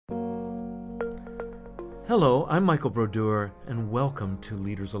Hello, I'm Michael Brodeur, and welcome to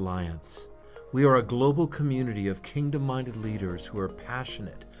Leaders Alliance. We are a global community of kingdom-minded leaders who are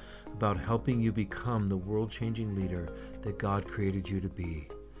passionate about helping you become the world-changing leader that God created you to be.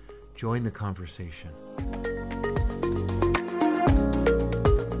 Join the conversation.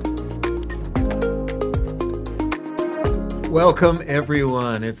 Welcome,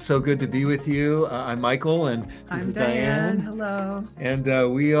 everyone. It's so good to be with you. I'm Michael, and this is Diane. Hello.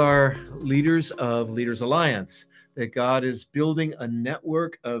 And we are leaders of Leaders Alliance, that God is building a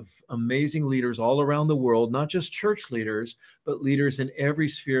network of amazing leaders all around the world, not just church leaders, but leaders in every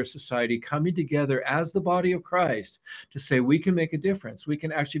sphere of society coming together as the body of Christ to say we can make a difference. We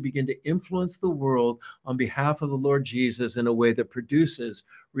can actually begin to influence the world on behalf of the Lord Jesus in a way that produces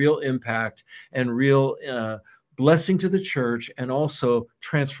real impact and real blessing to the church and also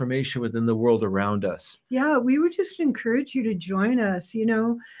transformation within the world around us. Yeah, we would just encourage you to join us.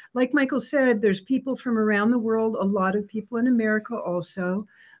 Like Michael said, there's people from around the world, a lot of people in America also,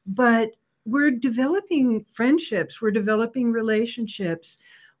 but we're developing friendships, we're developing relationships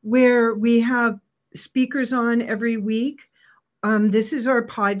where we have speakers on every week. This is our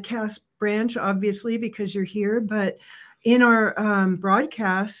podcast branch, obviously, because you're here, but in our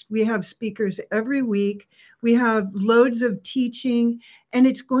broadcast, we have speakers every week. We have loads of teaching, and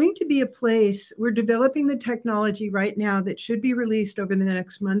it's going to be a place. We're developing the technology right now that should be released over the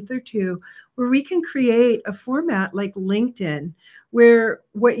next month or two, where we can create a format like LinkedIn, where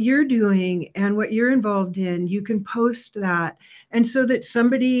what you're doing and what you're involved in, you can post that. And so that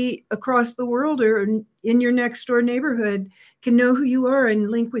somebody across the world or in your next door neighborhood can know who you are and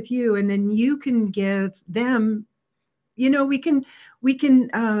link with you. And then you can give them, we can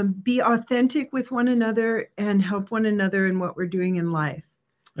be authentic with one another and help one another in what we're doing in life.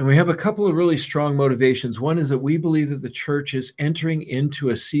 And we have a couple of really strong motivations. One is that we believe that the church is entering into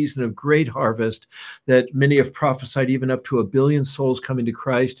a season of great harvest, that many have prophesied even up to 1 billion souls coming to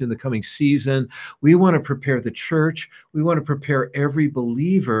Christ in the coming season. We want to prepare the church. We want to prepare every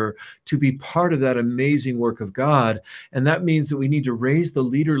believer to be part of that amazing work of God. And that means that we need to raise the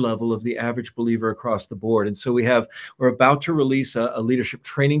leader level of the average believer across the board. And so we're about to release a leadership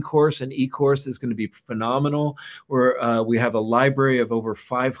training course, an e-course that's going to be phenomenal, where we have a library of over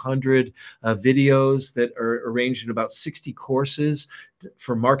 500 videos that are arranged in about 60 courses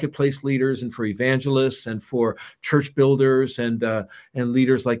for marketplace leaders and for evangelists and for church builders and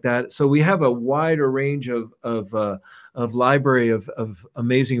leaders like that. So we have a wider range of library of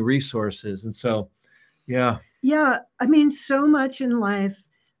amazing resources. And so, yeah. Yeah, I mean, so much in life,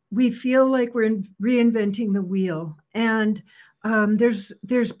 we feel like we're reinventing the wheel. And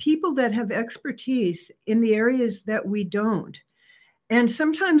there's people that have expertise in the areas that we don't. And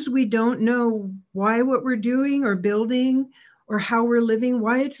sometimes we don't know why what we're doing or building or how we're living,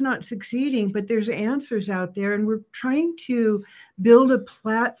 why it's not succeeding, but there's answers out there. And we're trying to build a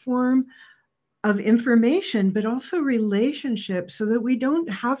platform of information, but also relationships so that we don't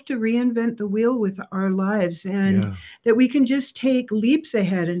have to reinvent the wheel with our lives and that we can just take leaps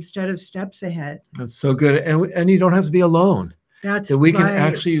ahead instead of steps ahead. That's so good. And you don't have to be alone. That we can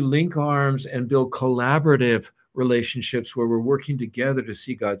actually link arms and build collaborative relationships where we're working together to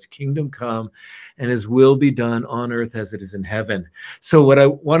see God's kingdom come and his will be done on earth as it is in heaven. So what I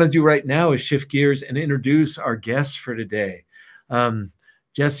want to do right now is shift gears and introduce our guests for today.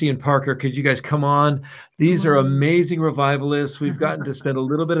 Jessi and Parker, could you guys come on? These are amazing revivalists. We've gotten to spend a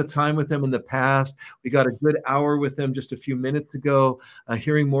little bit of time with them in the past. We got a good hour with them just a few minutes ago,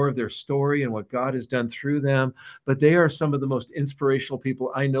 hearing more of their story and what God has done through them. But they are some of the most inspirational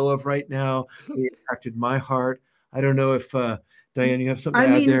people I know of right now. They impacted my heart. I don't know if, Diane, you have something to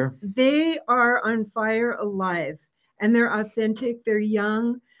add there? They are on fire alive, and they're authentic. They're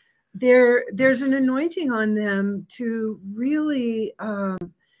young. There's an anointing on them to really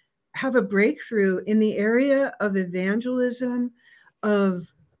have a breakthrough in the area of evangelism, of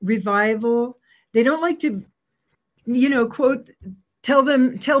revival. They don't like to,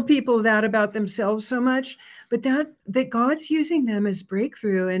 tell people that about themselves so much, but that God's using them as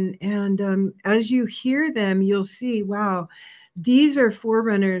breakthrough. And as you hear them, you'll see, wow, these are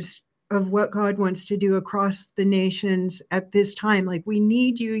forerunners of what God wants to do across the nations at this time. Like, we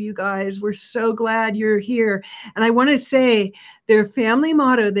need you, you guys. We're so glad you're here. And I want to say their family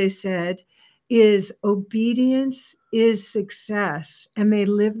motto, they said, is obedience is success. And they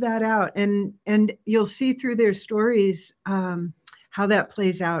live that out. And you'll see through their stories how that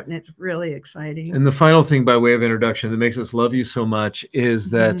plays out, and it's really exciting. And the final thing, by way of introduction, that makes us love you so much is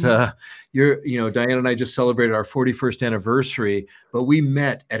that Diane and I just celebrated our 41st anniversary, but we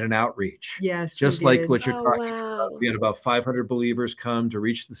met at an outreach. Yes, just like what you're talking about. We had about 500 believers come to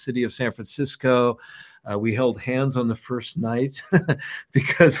reach the city of San Francisco. We held hands on the first night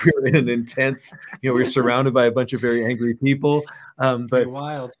because we were in an intense, we were surrounded by a bunch of very angry people. Pretty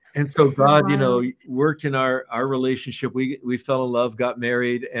wild. And so God, Wow. worked in our relationship. We fell in love, got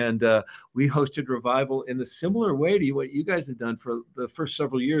married, and we hosted revival in a similar way to what you guys had done for the first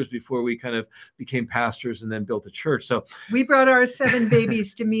several years before we kind of became pastors and then built a church. So We brought our 7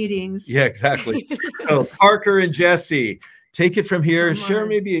 babies to meetings. yeah, exactly. So Parker and Jessi, take it from here. Come Share on.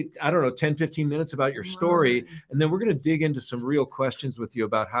 maybe, I don't know, 10, 15 minutes about your Come story. on. And then we're going to dig into some real questions with you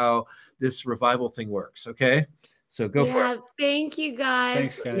about how this revival thing works. Okay. So go for it. Thank you guys.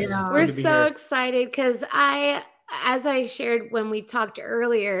 Thanks, guys. Yeah. We're Good to be so here. excited because as I shared when we talked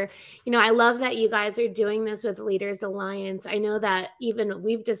earlier, I love that you guys are doing this with Leaders Alliance. I know that even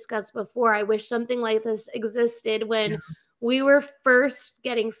we've discussed before, I wish something like this existed when we were first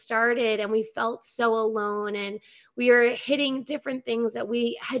getting started and we felt so alone and we were hitting different things that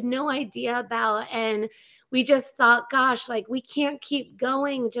we had no idea about. And we just thought, gosh, like we can't keep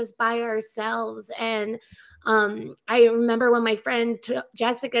going just by ourselves. And I remember when my friend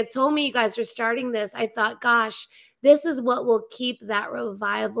Jessica told me you guys were starting this, I thought, gosh, this is what will keep that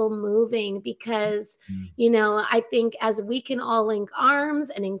revival moving because, I think as we can all link arms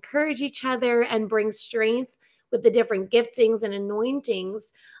and encourage each other and bring strength with the different giftings and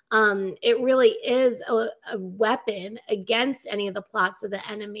anointings, it really is a weapon against any of the plots of the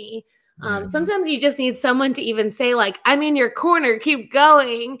enemy. Sometimes you just need someone to even say, like, I'm in your corner, keep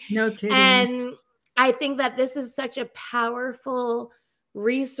going. No kidding. And I think that this is such a powerful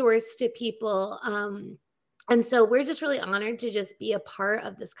resource to people. And so we're just really honored to just be a part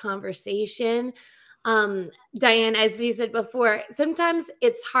of this conversation. Diane, as you said before, sometimes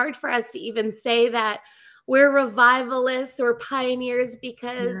it's hard for us to even say that we're revivalists or pioneers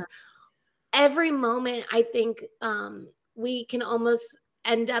because every moment I think we can almost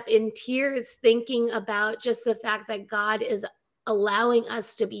end up in tears thinking about just the fact that God is allowing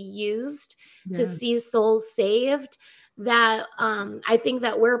us to be used to see souls saved. That I think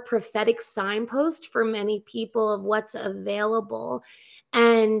that we're a prophetic signpost for many people of what's available.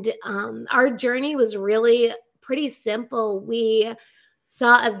 And our journey was really pretty simple. We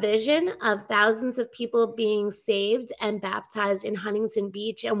saw a vision of thousands of people being saved and baptized in Huntington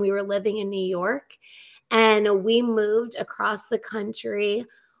Beach, and we were living in New York. And we moved across the country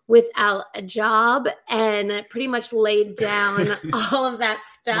without a job and pretty much laid down all of that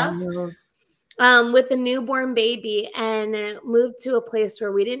stuff with a newborn baby and moved to a place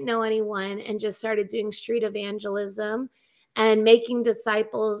where we didn't know anyone and just started doing street evangelism and making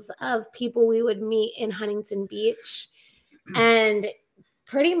disciples of people we would meet in Huntington Beach. And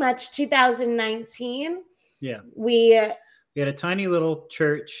pretty much 2019, we had a tiny little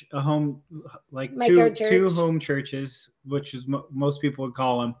church, a home, like two home churches, which is most people would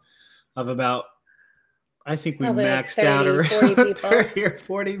call them, of about, I think we probably maxed like 30, out around 40 people. 30 or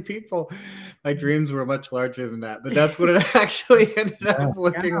 40 people. My dreams were much larger than that, but that's what it actually ended up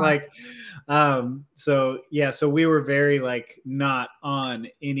looking like. So we were very not on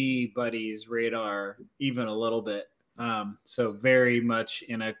anybody's radar, even a little bit. So very much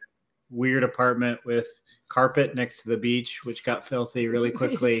in a weird apartment with carpet next to the beach, which got filthy really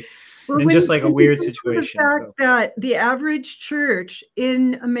quickly. And just like a weird situation. The fact that the average church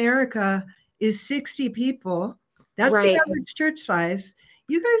in America is 60 people. That's the average church size.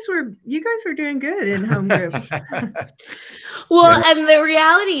 You guys were doing good in home groups. Well, and the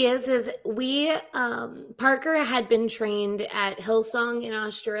reality is we Parker had been trained at Hillsong in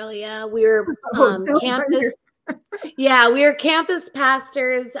Australia. We were campus. Yeah, we were campus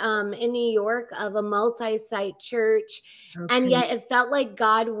pastors in New York of a multi-site church. And yet it felt like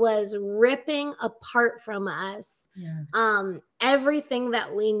God was ripping apart from us everything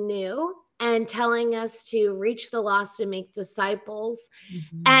that we knew and telling us to reach the lost and make disciples.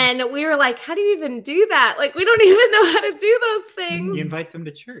 And we were like, how do you even do that? Like, we don't even know how to do those things. You invite them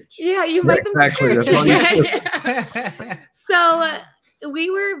to church. Yeah, you invite them to church. So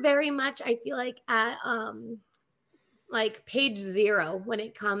we were very much, I feel like, at like page 0 when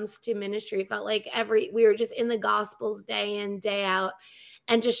it comes to ministry. It felt like we were just in the Gospels day in, day out,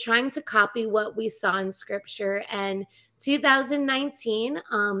 and just trying to copy what we saw in scripture. And 2019,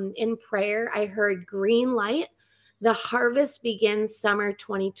 in prayer, I heard green light. The harvest begins summer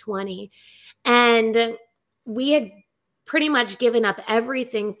 2020. And we had pretty much given up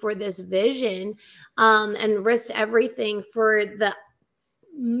everything for this vision and risked everything for the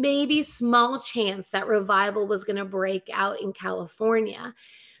maybe small chance that revival was going to break out in California.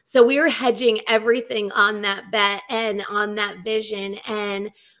 So we were hedging everything on that bet and on that vision.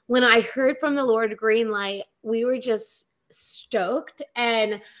 And when I heard from the Lord green light, we were just stoked.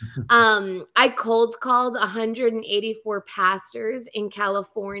 And I cold called 184 pastors in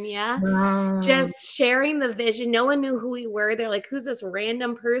California, just sharing the vision. No one knew who we were. They're like, who's this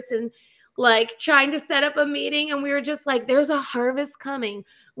random person like trying to set up a meeting? And we were just like, there's a harvest coming.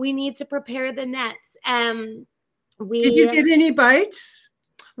 We need to prepare the nets. Did you get any bites?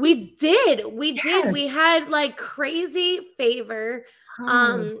 We did. We had like crazy favor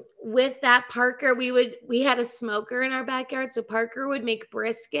with that. Parker, we had a smoker in our backyard. So Parker would make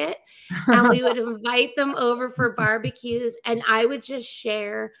brisket and we would invite them over for barbecues. And I would just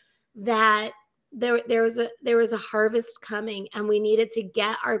share that there was a harvest coming and we needed to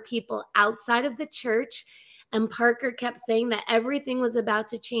get our people outside of the church. And Parker kept saying that everything was about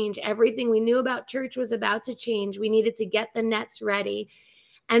to change. Everything we knew about church was about to change. We needed to get the nets ready.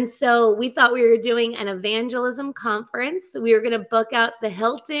 And so we thought we were doing an evangelism conference. We were going to book out the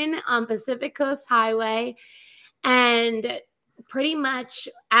Hilton on Pacific Coast Highway. And pretty much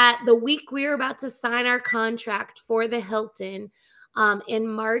at the week we were about to sign our contract for the Hilton, in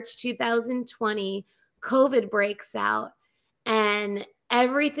March 2020, COVID breaks out and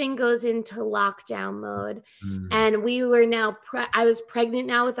everything goes into lockdown mode. And we were now, I was pregnant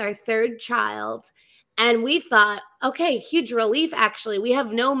now with our third child. And we thought, okay, huge relief, actually. We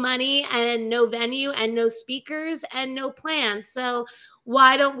have no money and no venue and no speakers and no plans. So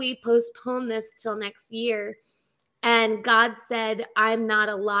why don't we postpone this till next year? And God said, I'm not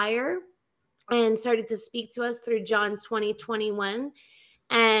a liar, and started to speak to us through John 20:21.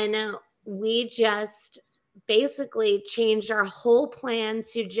 And we just basically changed our whole plan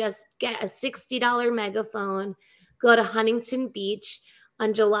to just get a $60 megaphone, go to Huntington Beach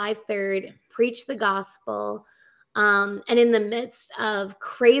on July 3rd, preach the gospel. And in the midst of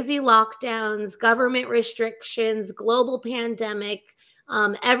crazy lockdowns, government restrictions, global pandemic,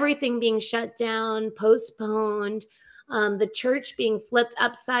 everything being shut down, postponed, the church being flipped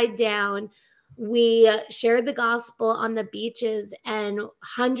upside down, we shared the gospel on the beaches and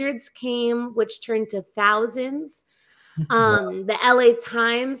hundreds came, which turned to thousands. The LA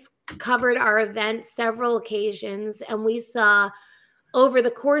Times covered our event several occasions, and we saw over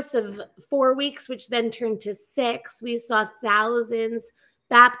the course of 4 weeks, which then turned to 6, we saw thousands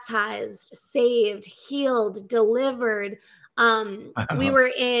baptized, saved, healed, delivered. We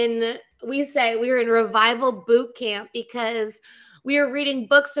were in revival boot camp because we were reading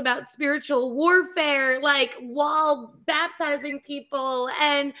books about spiritual warfare, like while baptizing people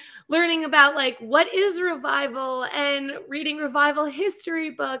and learning about like what is revival and reading revival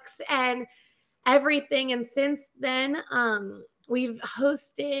history books and everything. And since then, we've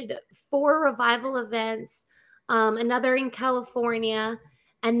hosted 4 revival events, another in California.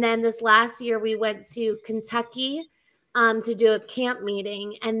 And then this last year we went to Kentucky to do a camp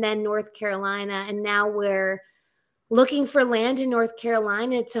meeting, and then North Carolina. And now we're looking for land in North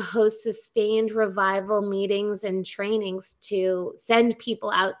Carolina to host sustained revival meetings and trainings to send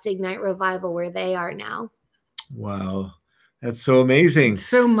people out to ignite revival where they are now. Wow. That's so amazing. It's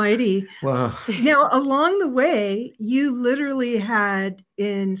so mighty. Wow. Now, along the way, you literally had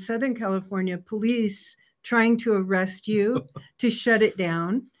in Southern California police trying to arrest you to shut it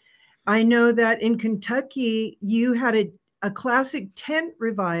down. I know that in Kentucky, you had a classic tent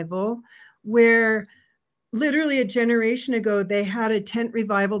revival where literally a generation ago, they had a tent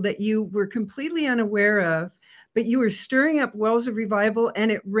revival that you were completely unaware of, but you were stirring up wells of revival,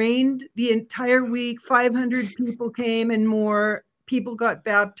 and it rained the entire week. 500 people came and more. People got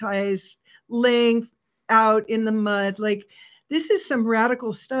baptized, laying out in the mud. Like, this is some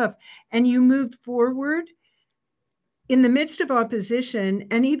radical stuff. And you moved forward in the midst of opposition,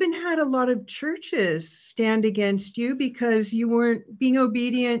 and even had a lot of churches stand against you because you weren't being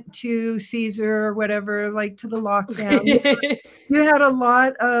obedient to Caesar or whatever, like to the lockdown. You had a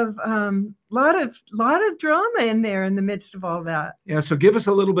lot of drama in there in the midst of all that. Yeah. So give us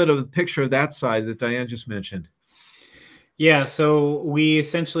a little bit of a picture of that side that Diane just mentioned. Yeah. So we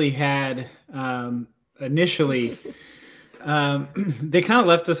essentially had initially. They kind of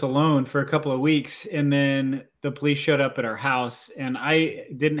left us alone for a couple of weeks, and then the police showed up at our house, and I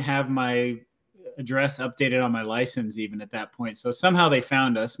didn't have my address updated on my license even at that point. So somehow they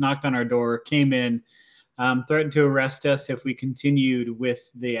found us, knocked on our door, came in, threatened to arrest us if we continued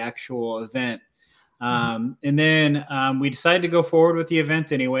with the actual event. And then we decided to go forward with the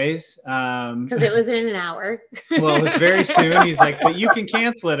event anyways. Because it was in an hour. Well, it was very soon. He's like, but you can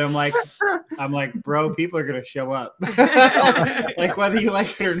cancel it. I'm like, bro, people are gonna show up. Like whether you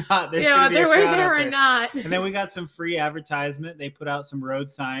like it or not, there's gonna be a crowd out there. Not. And then we got some free advertisement. They put out some road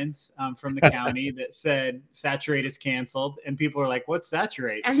signs from the county that said "Saturate is canceled," and people are like, "What's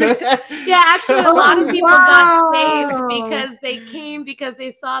Saturate?" Yeah, actually, a lot of people got saved because they came because they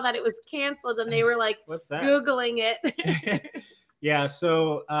saw that it was canceled, and they were like, "What's that?" Googling it. Yeah,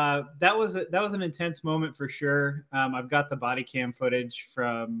 so that was an intense moment for sure. I've got the body cam footage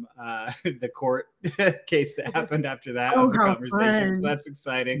from the court case that happened after that of the conversation. So that's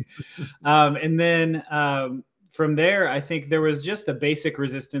exciting. And then from there, I think there was just a basic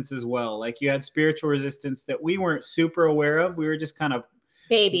resistance as well. Like you had spiritual resistance that we weren't super aware of. We were just kind of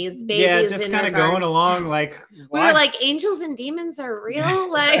babies. Yeah, just kind of going along. Like we were like, angels and demons are real.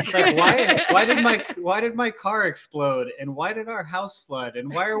 Like, it's like why did my car explode, and why did our house flood,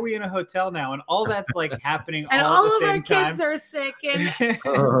 and why are we in a hotel now, and all that's like happening and all of at the our same time. Kids are sick, and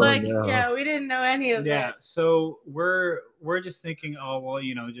no. yeah, we didn't know any of Yeah, it. so we're just thinking, oh well,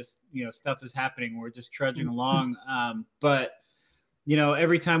 stuff is happening. We're just trudging along, but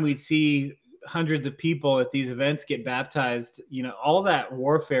every time we see hundreds of people at these events get baptized, all that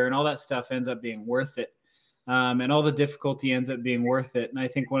warfare and all that stuff ends up being worth it. And all the difficulty ends up being worth it. And I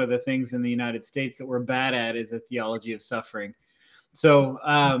think one of the things in the United States that we're bad at is a theology of suffering. So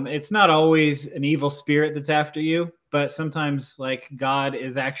it's not always an evil spirit that's after you, but sometimes like God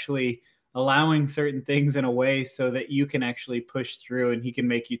is actually allowing certain things in a way so that you can actually push through, and he can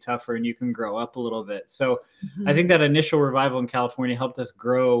make you tougher and you can grow up a little bit. So I think that initial revival in California helped us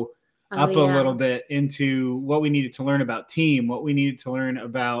grow a little bit into what we needed to learn about team, what we needed to learn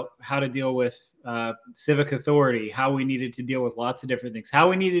about how to deal with civic authority, how we needed to deal with lots of different things, how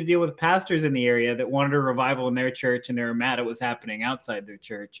we needed to deal with pastors in the area that wanted a revival in their church and they were mad it was happening outside their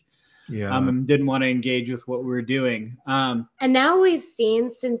church. And didn't want to engage with what we were doing. And now we've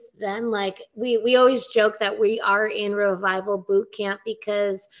seen since then, like we always joke that we are in revival boot camp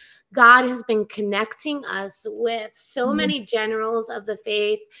because God has been connecting us with so many generals of the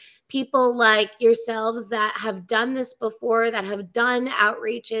faith, people like yourselves that have done this before, that have done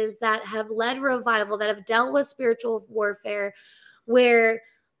outreaches, that have led revival, that have dealt with spiritual warfare, where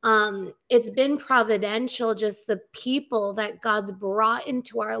it's been providential, just the people that God's brought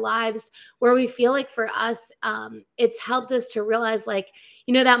into our lives, where we feel like for us, it's helped us to realize, like,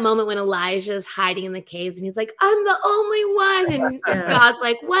 that moment when Elijah's hiding in the caves and he's like, I'm the only one. And God's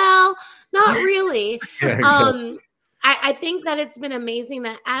like, well, not really. I think that it's been amazing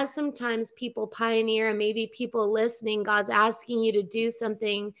that as sometimes people pioneer and maybe people listening, God's asking you to do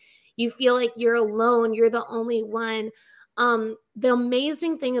something, you feel like you're alone, you're the only one. The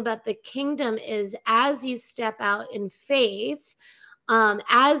amazing thing about the kingdom is as you step out in faith,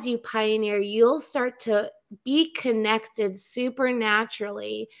 as you pioneer, you'll start to be connected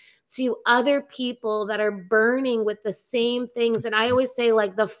supernaturally to other people that are burning with the same things. And I always say,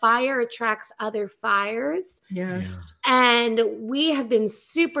 like, the fire attracts other fires. Yeah. And we have been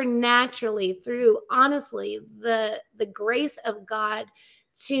supernaturally through, honestly, the grace of God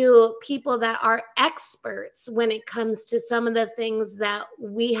to people that are experts when it comes to some of the things that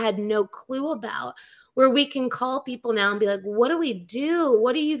we had no clue about, where we can call people now and be like, what do we do?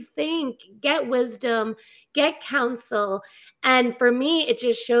 What do you think? Get wisdom, get counsel. And for me, it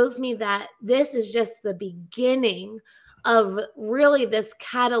just shows me that this is just the beginning of really this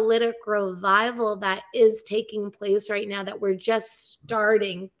catalytic revival that is taking place right now that we're just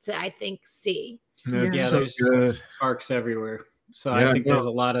starting to, I think, see. There's sparks everywhere. So I think there's a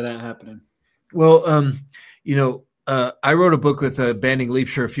lot of that happening. Well, I wrote a book with Banding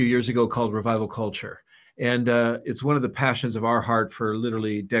Leapshire a few years ago called Revival Culture. And it's one of the passions of our heart for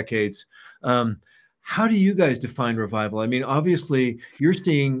literally decades. How do you guys define revival? I mean, obviously, you're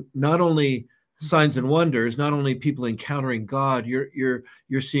seeing not only signs and wonders, not only people encountering God, you're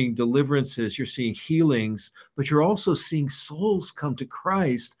seeing deliverances, you're seeing healings, but you're also seeing souls come to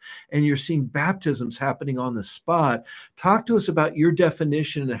Christ, and you're seeing baptisms happening on the spot. Talk to us about your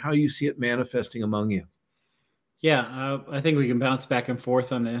definition and how you see it manifesting among you. Yeah, I think we can bounce back and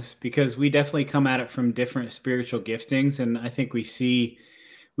forth on this because we definitely come at it from different spiritual giftings, and I think we see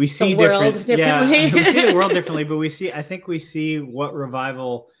the world differently. Yeah, we see the world differently, but I think we see what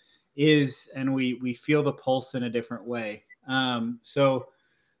revival is, and we feel the pulse in a different way. So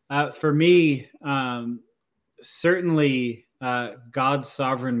for me, certainly God's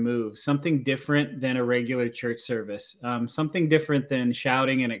sovereign move, something different than a regular church service, something different than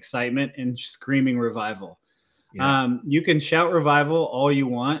shouting and excitement and screaming revival. Yeah. You can shout revival all you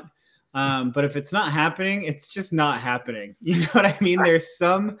want, But if it's not happening, it's just not happening. You know what I mean? There's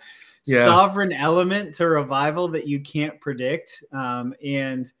some sovereign element to revival that you can't predict. I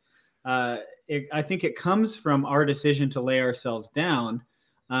think it comes from our decision to lay ourselves down.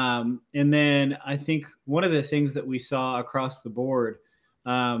 And then I think one of the things that we saw across the board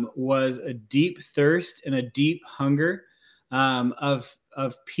was a deep thirst and a deep hunger of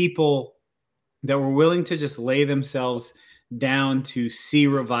people that were willing to just lay themselves down to see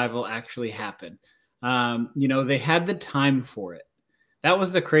revival actually happen. They had the time for it. That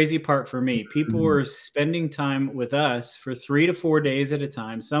was the crazy part for me. People were spending time with us for 3 to 4 days at a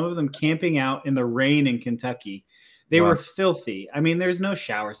time, some of them camping out in the rain in Kentucky. They were filthy. I mean, there's no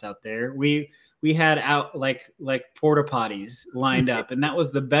showers out there. We had out like porta potties lined up, and that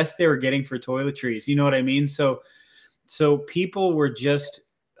was the best they were getting for toiletries. You know what I mean? So people were just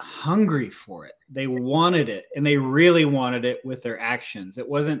hungry for it. They wanted it, and they really wanted it with their actions. It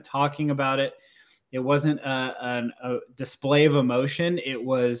wasn't talking about it. It wasn't a display of emotion. It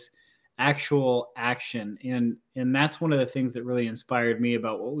was actual action. And that's one of the things that really inspired me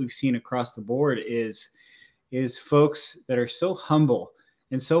about what we've seen across the board is folks that are so humble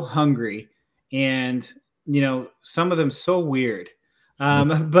and so hungry, and some of them so weird.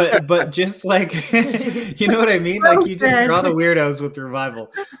 But just like, you know what I mean? Like, you just draw the weirdos with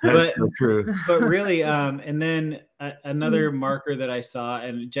revival. That's so true. But really, and then another marker that I saw,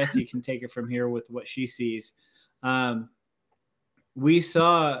 and Jessi can take it from here with what she sees. We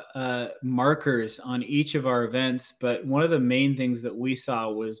saw markers on each of our events, but one of the main things that we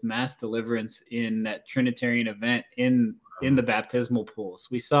saw was mass deliverance in that Trinitarian event in the baptismal pools.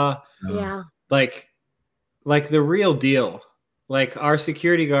 We saw like the real deal. Like, our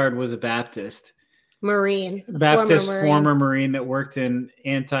security guard was a Baptist Marine former Marine that worked in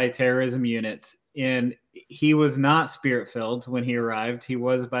anti-terrorism units, and he was not spirit-filled when he arrived. He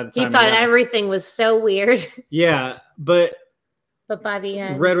was by the time he thought everything was so weird. Yeah, but by the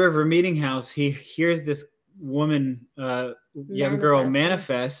end, Red River Meeting House, he hears this woman, young girl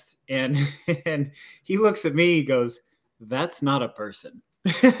manifest, and he looks at me, he goes, "That's not a person."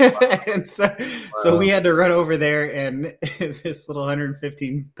 And so we had to run over there, and this little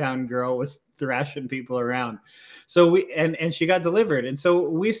 115-pound girl was thrashing people around. So and she got delivered. And so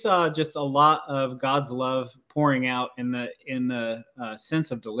we saw just a lot of God's love pouring out in the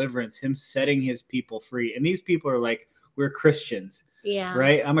sense of deliverance, him setting his people free. And these people are like, we're Christians. Yeah.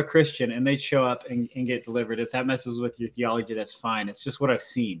 Right. I'm a Christian, and they'd show up and get delivered. If that messes with your theology, that's fine. It's just what I've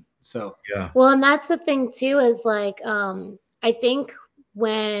seen. So, yeah. Well, and that's the thing too, is like, I think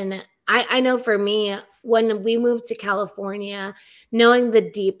when I know for me, when we moved to California, knowing the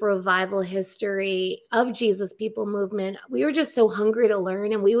deep revival history of Jesus People movement, we were just so hungry to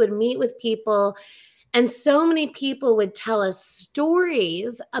learn, and we would meet with people, and so many people would tell us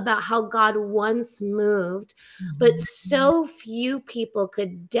stories about how God once moved, but so few people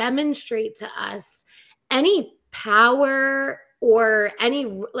could demonstrate to us any power or any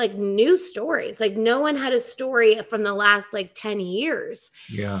like new stories. Like, no one had a story from the last like 10 years.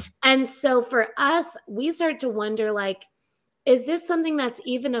 Yeah. And so for us, we start to wonder, like, is this something that's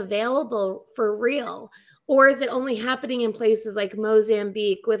even available for real? Or is it only happening in places like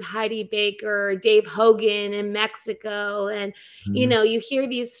Mozambique with Heidi Baker, Dave Hogan in Mexico? And, you hear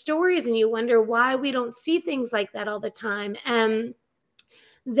these stories and you wonder why we don't see things like that all the time. And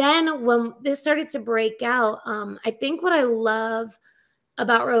then when this started to break out, I think what I love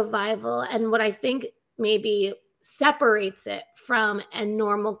about revival, and what I think maybe separates it from a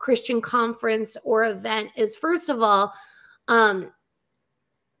normal Christian conference or event, is, first of all,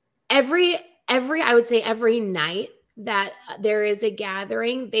 every I would say every night that there is a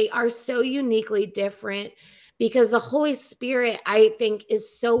gathering, they are so uniquely different, because the Holy Spirit, I think,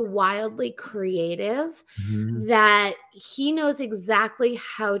 is so wildly creative that he knows exactly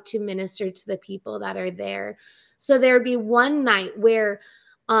how to minister to the people that are there. So there'd be one night where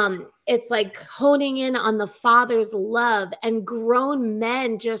it's like honing in on the Father's love, and grown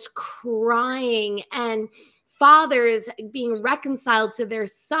men just crying, and fathers being reconciled to their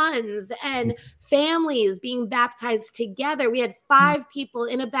sons, and families being baptized together. We had 5 people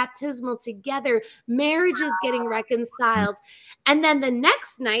in a baptismal together, marriages getting reconciled. And then the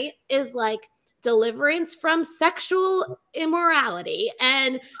next night is like deliverance from sexual immorality,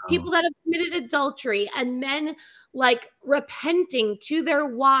 and people that have committed adultery, and men like repenting to their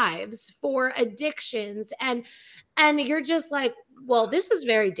wives for addictions. And you're just like, well, this is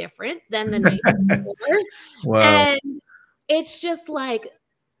very different than the night before. Wow. And it's just like,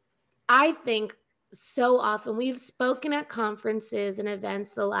 I think so often. We've spoken at conferences and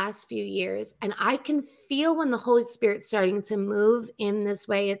events the last few years, and I can feel when the Holy Spirit's starting to move in this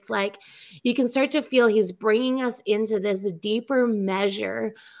way. It's like you can start to feel he's bringing us into this deeper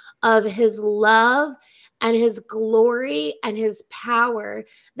measure of his love and his glory and his power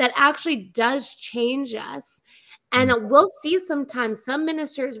that actually does change us. And we'll see sometimes some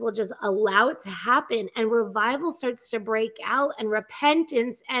ministers will just allow it to happen, and revival starts to break out, and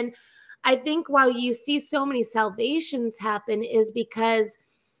repentance. And I think why you see so many salvations happen is because,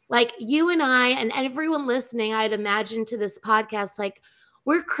 like, you and I and everyone listening, I'd imagine, to this podcast, like,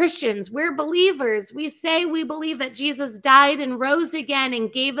 we're Christians, we're believers. We say we believe that Jesus died and rose again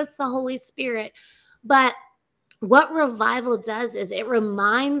and gave us the Holy Spirit. But what revival does is it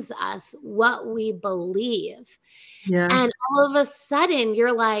reminds us what we believe. Yes. And all of a sudden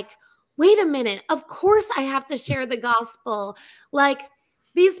you're like, wait a minute, of course I have to share the gospel. Like,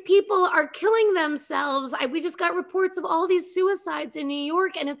 these people are killing themselves. We just got reports of all these suicides in New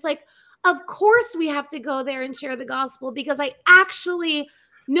York. And it's like, of course we have to go there and share the gospel because I actually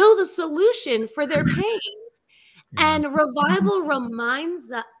know the solution for their pain. And revival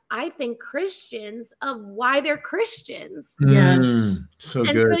reminds, I think, Christians of why they're Christians. Yes. So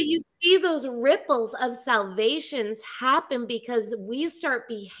And good. so you see those ripples of salvations happen because we start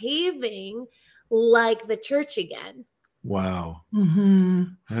behaving like the church again. Wow.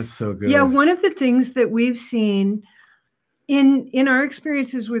 Mhm. That's so good. Yeah, one of the things that we've seen in our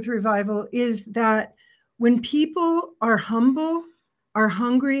experiences with revival is that when people are humble, are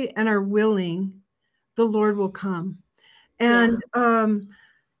hungry, and are willing, the Lord will come. And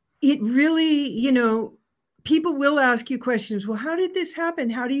it really, people will ask you questions. Well, how did this happen?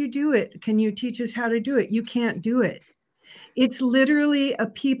 How do you do it? Can you teach us how to do it? You can't do it. It's literally a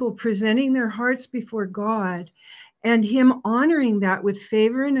people presenting their hearts before God and him honoring that with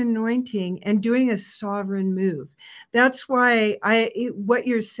favor and anointing and doing a sovereign move. That's why what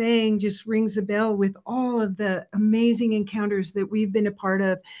you're saying just rings a bell with all of the amazing encounters that we've been a part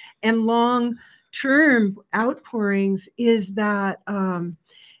of and long-term outpourings is that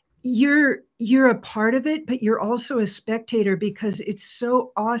you're a part of it, but you're also a spectator because it's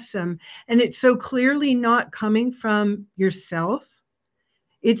so awesome and it's so clearly not coming from yourself.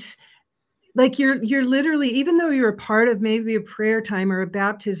 It's like you're literally, even though you're a part of maybe a prayer time or a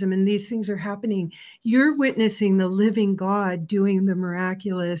baptism and these things are happening, you're witnessing the living God doing the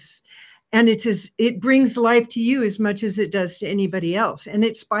miraculous. And it brings life to you as much as it does to anybody else. And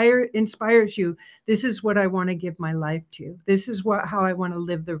it inspires you. This is what I want to give my life to. This is how I want to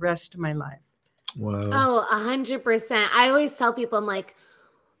live the rest of my life. Wow. Oh, 100%. I always tell people, I'm like,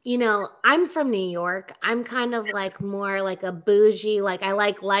 I'm from New York. I'm kind of like more like a bougie, like I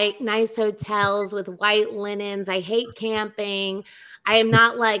like nice hotels with white linens. I hate camping. I am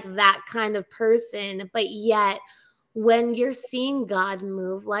not like that kind of person. But yet, when you're seeing God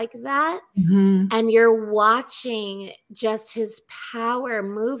move like that, Mm-hmm. and you're watching just his power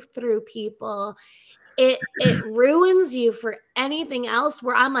move through people, it ruins you for anything else,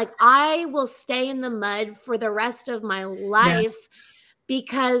 where I'm like, I will stay in the mud for the rest of my life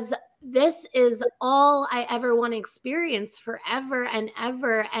because this is all I ever want to experience forever and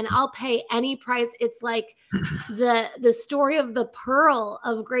ever. And I'll pay any price. It's like the story of the pearl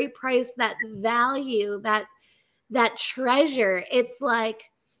of great price, that value, that treasure. It's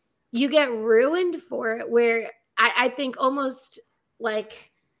like you get ruined for it, where I think almost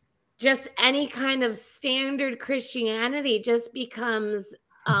like just any kind of standard Christianity just becomes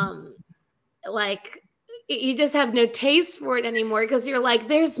like you just have no taste for it anymore because you're like,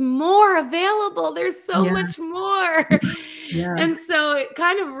 there's more available. There's so much more. And so it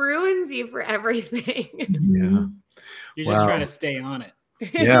kind of ruins you for everything. Yeah. You're just trying to stay on it.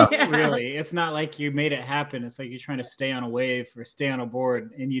 Yeah. Really. It's not like you made it happen. It's like you're trying to stay on a wave or stay on a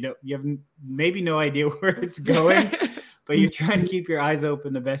board and you have maybe no idea where it's going, but you're trying to keep your eyes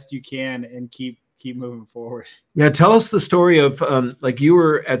open the best you can and keep moving forward. Yeah. Tell us the story of like you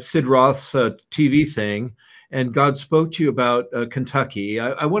were at Sid Roth's TV thing and God spoke to you about Kentucky.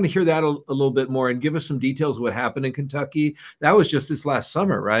 I want to hear that a little bit more and give us some details of what happened in Kentucky. That was just this last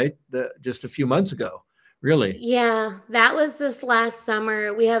summer, right? Just a few months ago. Really? Yeah, that was this last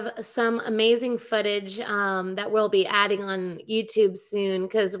summer. We have some amazing footage that we'll be adding on YouTube soon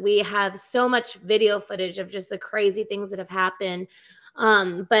because we have so much video footage of just the crazy things that have happened.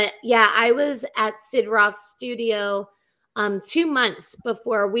 But yeah, I was at Sid Roth's studio 2 months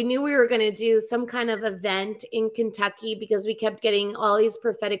before we knew we were going to do some kind of event in Kentucky because we kept getting all these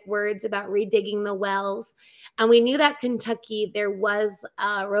prophetic words about redigging the wells. And we knew that Kentucky, there was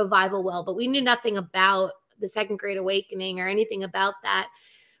a revival well, but we knew nothing about the Second Great Awakening or anything about that.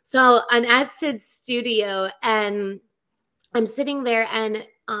 So I'm at Sid's studio and I'm sitting there, and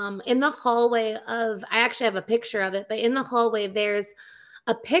in the hallway I actually have a picture of it, but in the hallway, there's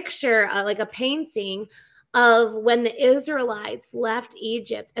a picture, like a painting of when the Israelites left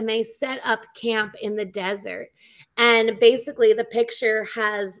Egypt and they set up camp in the desert. And basically, the picture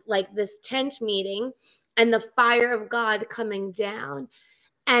has like this tent meeting and the fire of God coming down.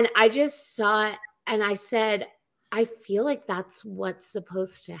 And I just saw it and I said, I feel like that's what's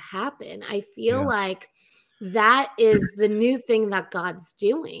supposed to happen. I feel Yeah. like that is the new thing that God's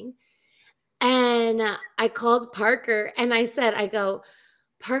doing. And I called Parker and I go,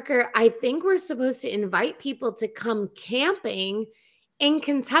 Parker, I think we're supposed to invite people to come camping in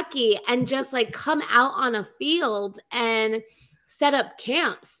Kentucky and just like come out on a field and set up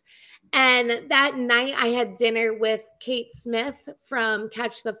camps. And that night I had dinner with Kate Smith from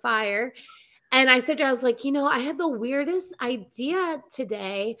Catch the Fire. And I said to her, I was like, I had the weirdest idea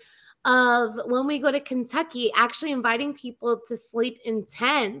today of when we go to Kentucky, actually inviting people to sleep in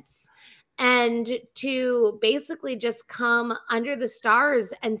tents and to basically just come under the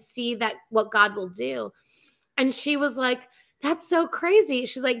stars and see that what God will do. And she was like, that's so crazy.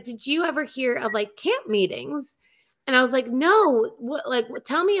 She's like, did you ever hear of like camp meetings? And I was like, no,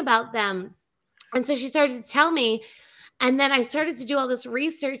 tell me about them. And so she started to tell me. And then I started to do all this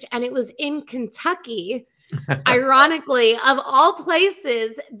research, and it was in Kentucky, ironically, of all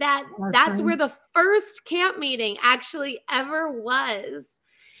places, that's where the first camp meeting actually ever was.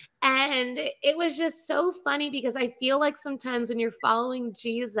 And it was just so funny because I feel like sometimes when you're following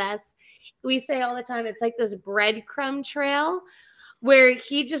Jesus, we say all the time, it's like this breadcrumb trail where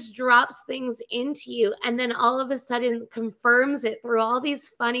he just drops things into you and then all of a sudden confirms it through all these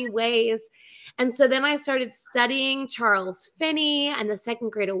funny ways. And so then I started studying Charles Finney and the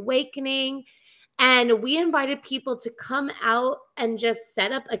Second Great Awakening. And we invited people to come out and just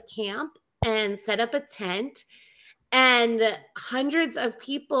set up a camp and set up a tent. And hundreds of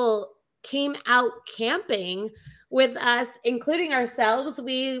people came out camping with us, including ourselves.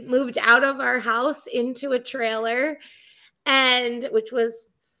 We moved out of our house into a trailer, and which was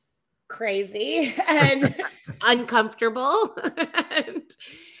crazy and uncomfortable.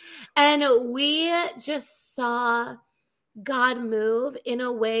 and we just saw God move in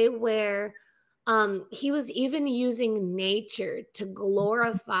a way where he was even using nature to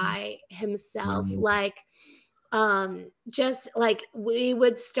glorify himself. Like just like we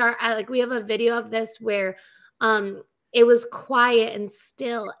would start like we have a video of this where it was quiet and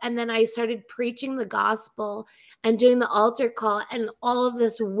still, and then I started preaching the gospel and doing the altar call, and all of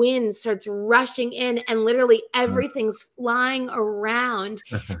this wind starts rushing in and literally everything's flying around.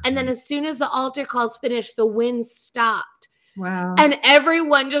 And then as soon as the altar call's finished, the wind stopped. Wow. And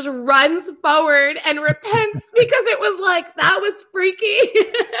everyone just runs forward and repents because it was like, that was freaky.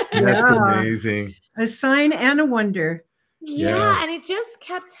 That's amazing. A sign and a wonder. Yeah. And it just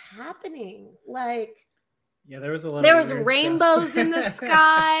kept happening. Like, yeah, there was a lot. There was rainbows in the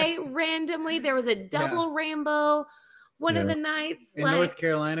sky randomly. There was a double rainbow one of the nights. In North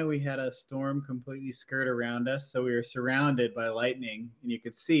Carolina, we had a storm completely skirt around us. So we were surrounded by lightning and you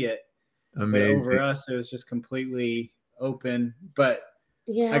could see it. Amazing. But over us, it was just completely open. But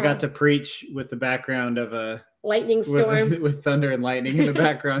I got to preach with the background of a lightning storm with thunder and lightning in the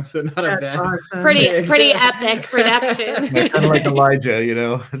background. So not a bad, awesome. pretty epic production. Kind of like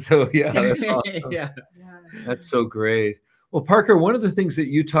Elijah, So that's awesome. Yeah. That's so great. Well, Parker, one of the things that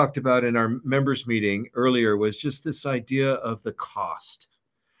you talked about in our members meeting earlier was just this idea of the cost.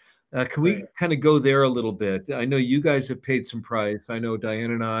 Can we kind of go there a little bit? I know you guys have paid some price. I know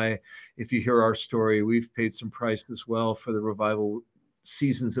Diane and I, if you hear our story, we've paid some price as well for the revival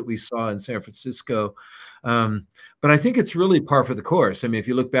seasons that we saw in San Francisco. But I think it's really par for the course. I mean, if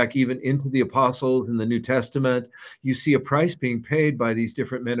you look back even into the apostles in the New Testament, you see a price being paid by these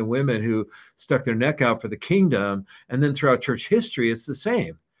different men and women who stuck their neck out for the kingdom. And then throughout church history, it's the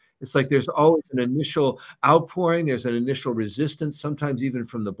same. It's like there's always an initial outpouring. There's an initial resistance, sometimes even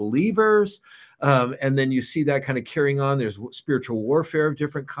from the believers. And then you see that kind of carrying on. There's spiritual warfare of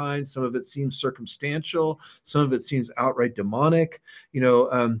different kinds. Some of it seems circumstantial. Some of it seems outright demonic.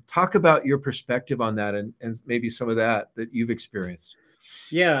 Talk about your perspective on that and maybe some of that you've experienced.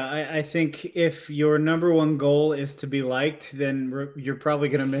 Yeah, I think if your number one goal is to be liked, then you're probably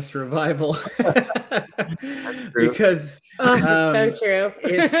going to miss revival. Because so true.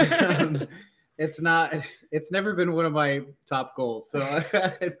 It's never been one of my top goals. So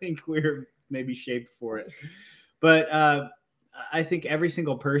I think we're maybe shaped for it. But I think every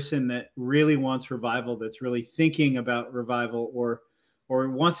single person that really wants revival, that's really thinking about revival or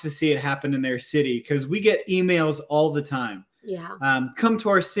wants to see it happen in their city, because we get emails all the time Yeah. Come to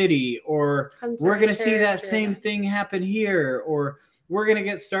our city, or we're going to see that same thing happen here, or we're going to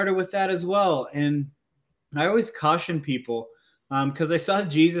get started with that as well. And I always caution people, because I saw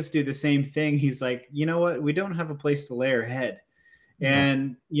Jesus do the same thing. He's like, you know what? We don't have a place to lay our head. Yeah.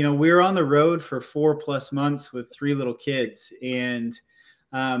 And, you know, we were on the road for 4+ months with 3 little kids. And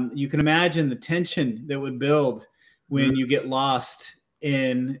you can imagine the tension that would build when you get lost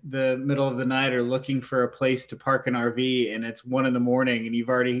in the middle of the night or looking for a place to park an RV, and it's 1 a.m. and you've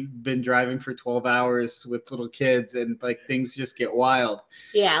already been driving for 12 hours with little kids, and like things just get wild.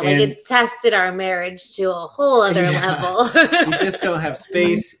 Yeah, like it tested our marriage to a whole other level. You just don't have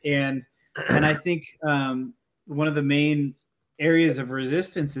space. And I think one of the main areas of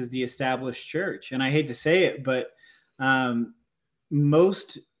resistance is the established church. And I hate to say it, but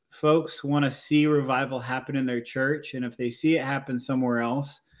most folks want to see revival happen in their church. And if they see it happen somewhere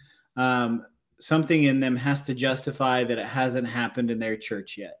else, something in them has to justify that it hasn't happened in their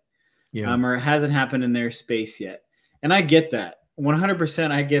church yet, or it hasn't happened in their space yet. And I get that.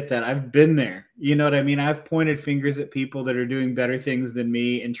 100%. I get that. I've been there. You know what I mean? I've pointed fingers at people that are doing better things than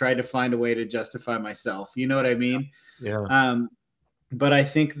me and tried to find a way to justify myself. You know what I mean? Yeah. But I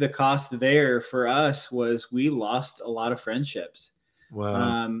think the cost there for us was we lost a lot of friendships.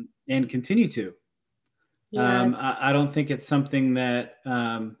 Wow. And continue to. I don't think it's something that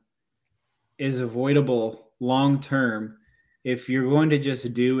is avoidable long term if you're going to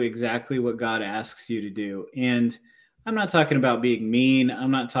just do exactly what God asks you to do. And I'm not talking about being mean. I'm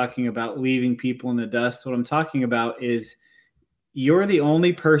not talking about leaving people in the dust. What I'm talking about is you're the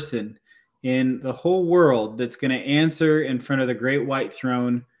only person in the whole world that's going to answer in front of the great white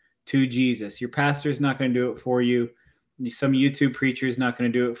throne to Jesus. Your pastor's not going to do it for you. Some YouTube preacher is not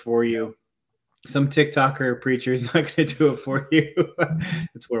going to do it for you. Some TikToker preacher is not going to do it for you.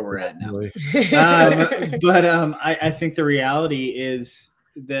 That's where we're at now. But I think the reality is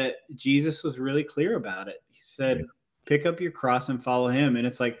that Jesus was really clear about it. He said, pick up your cross and follow him. And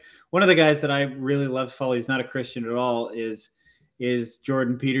it's like one of the guys that I really love to follow, he's not a Christian at all, is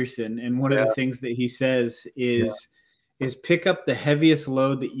Jordan Peterson. And one of the things that he says is pick up the heaviest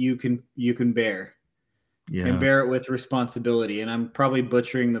load that you can bear. And bear it with responsibility. And I'm probably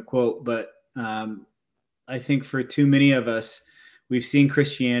butchering the quote, but I think for too many of us, we've seen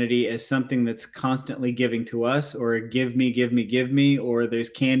Christianity as something that's constantly giving to us, or give me, or there's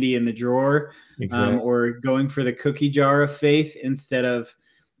candy in the drawer, or going for the cookie jar of faith instead of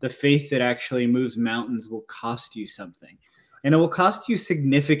the faith that actually moves mountains will cost you something. And it will cost you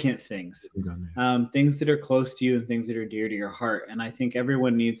significant things, things that are close to you and things that are dear to your heart. And I think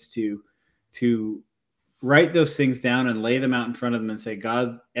everyone needs to write those things down and lay them out in front of them and say,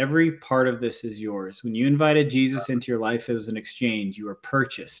 God, every part of this is yours. When you invited Jesus into your life as an exchange, you were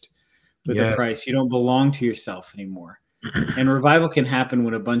purchased with a price. You don't belong to yourself anymore. And revival can happen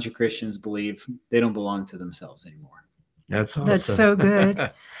when a bunch of Christians believe they don't belong to themselves anymore. That's awesome. That's so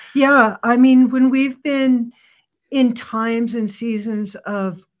good. Yeah. I mean, when we've been in times and seasons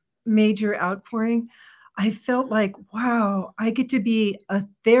of major outpouring, I felt like, wow, I get to be a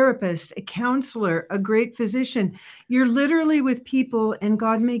therapist, a counselor, a great physician. You're literally with people, and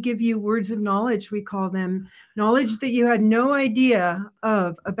God may give you words of knowledge, we call them, knowledge that you had no idea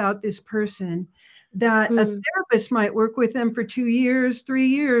of about this person, that a therapist might work with them for 2 years, 3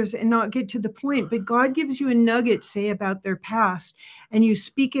 years, and not get to the point. But God gives you a nugget, say, about their past, and you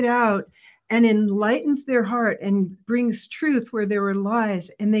speak it out, and enlightens their heart and brings truth where there were lies,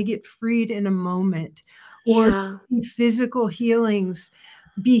 and they get freed in a moment. Or physical healings,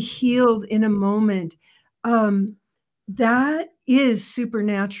 be healed in a moment. That is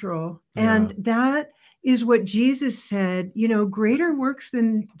supernatural. And that is what Jesus said, you know, greater works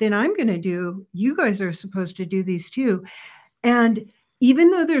than I'm going to do. You guys are supposed to do these too. And even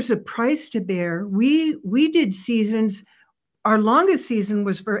though there's a price to bear, we did seasons. Our longest season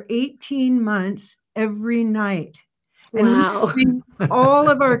was for 18 months every night. And we bring all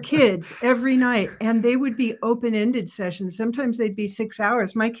of our kids every night, and they would be open-ended sessions. Sometimes they'd be 6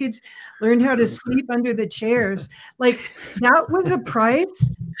 hours. My kids learned how to sleep under the chairs. Like, that was a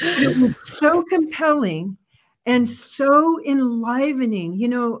price, but it was so compelling and so enlivening. You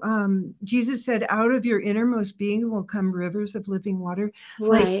know, Jesus said, out of your innermost being will come rivers of living water.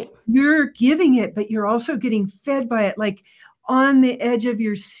 Like, you're giving it, but you're also getting fed by it. Like, on the edge of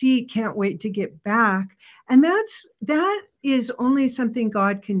your seat, can't wait to get back. And that is only something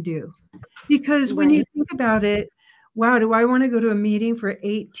God can do. Because when you think about it, wow, do I want to go to a meeting for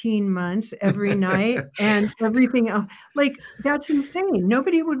 18 months every night and everything else? Like, that's insane.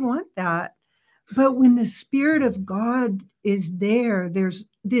 Nobody would want that. But when the Spirit of God is there, there's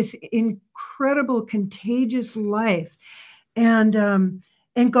this incredible contagious life.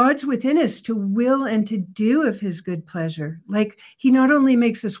 And God's within us to will and to do of his good pleasure. Like he not only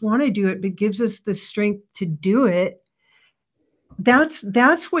makes us want to do it, but gives us the strength to do it.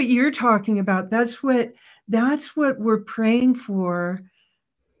 That's what you're talking about. That's what we're praying for,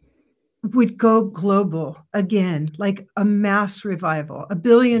 would go global again, like a mass revival, a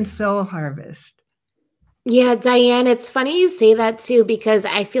billion soul harvest. Yeah, Diane, it's funny you say that too, because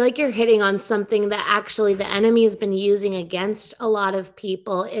I feel like you're hitting on something that actually the enemy has been using against a lot of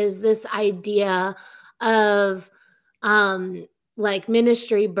people, is this idea of like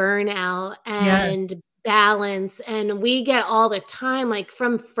ministry burnout and balance. And we get all the time, like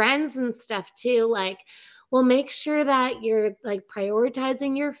from friends and stuff too, like, well, make sure that you're like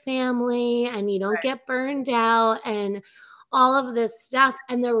prioritizing your family and you don't get burned out and all of this stuff.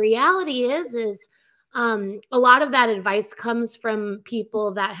 And the reality is a lot of that advice comes from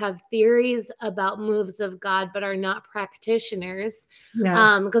people that have theories about moves of God, but are not practitioners.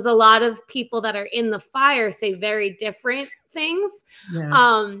 Because a lot of people that are in the fire say very different things.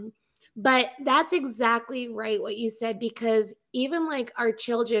 But that's exactly right what you said, because even like our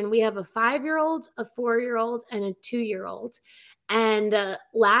children, we have a 5-year-old, a 4-year-old, and a 2-year-old. And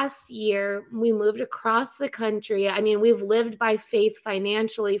last year, we moved across the country. I mean, we've lived by faith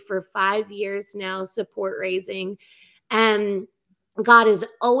financially for 5 years now, support raising. And God has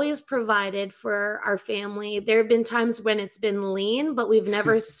always provided for our family. There have been times when it's been lean, but we've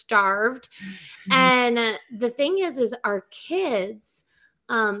never starved. And the thing is our kids,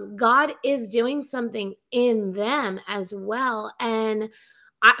 God is doing something in them as well. And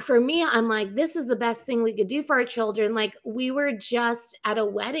for me, I'm like, this is the best thing we could do for our children. Like, we were just at a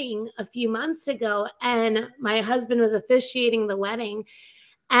wedding a few months ago, and my husband was officiating the wedding.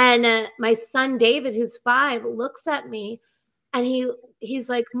 And my son, David, who's 5, looks at me and he's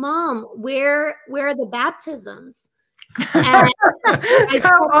like, Mom, where are the baptisms? And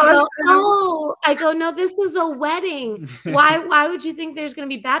I go, no, this is a wedding. Why would you think there's going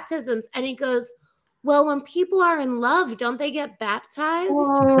to be baptisms? And he goes, well, when people are in love, don't they get baptized?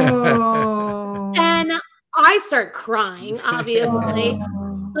 And I start crying, obviously.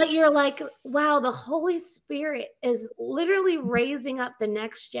 But you're like, wow, the Holy Spirit is literally raising up the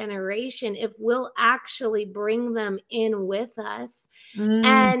next generation if we'll actually bring them in with us.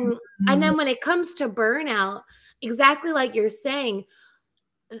 And then when it comes to burnout, exactly like you're saying,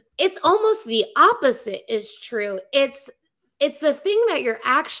 it's almost the opposite is true. It's the thing that you're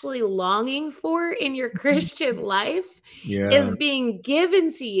actually longing for in your Christian life is being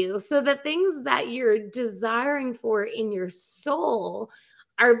given to you. So the things that you're desiring for in your soul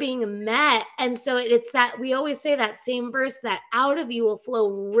are being met. And so it's that we always say that same verse, that out of you will flow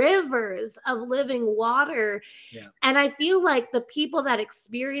rivers of living water. And I feel like the people that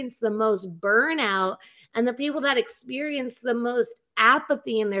experience the most burnout and the people that experience the most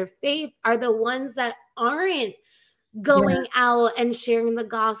apathy in their faith are the ones that aren't going out and sharing the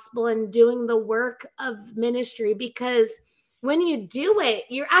gospel and doing the work of ministry, because when you do it,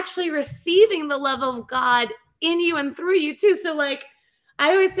 you're actually receiving the love of God in you and through you too. So like,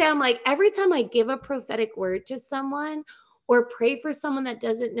 I always say, I'm like, every time I give a prophetic word to someone or pray for someone that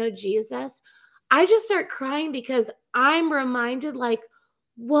doesn't know Jesus, I just start crying because I'm reminded like,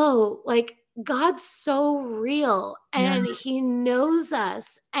 whoa, like God's so real and he knows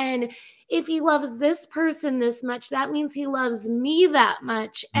us. And if he loves this person this much, that means he loves me that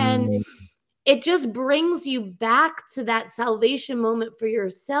much. And it just brings you back to that salvation moment for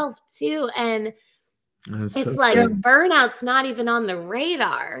yourself too. And it's like burnout's not even on the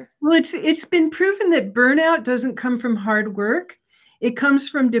radar. Well, it's been proven that burnout doesn't come from hard work. It comes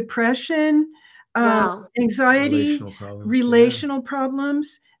from depression, anxiety, relational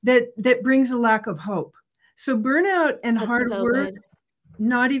problems that brings a lack of hope. So burnout and hard work,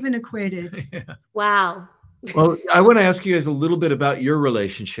 not even equated. Wow. Well, I want to ask you guys a little bit about your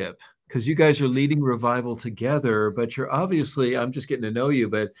relationship, because you guys are leading revival together, but you're obviously, I'm just getting to know you,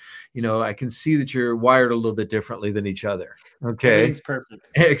 but I can see that you're wired a little bit differently than each other. Okay. Everything's perfect.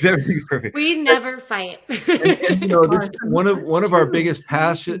 Everything's perfect. We never fight. And this, one of our biggest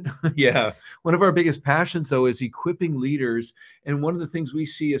passion, one of our biggest passions though is equipping leaders. And one of the things we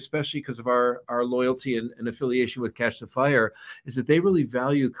see, especially because of our loyalty and affiliation with Catch the Fire, is that they really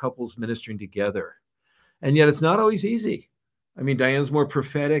value couples ministering together. And yet it's not always easy. I mean, Diane's more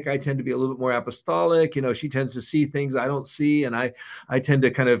prophetic. I tend to be a little bit more apostolic. She tends to see things I don't see. And I tend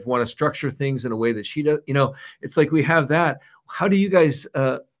to kind of want to structure things in a way that she does. It's like we have that. How do you guys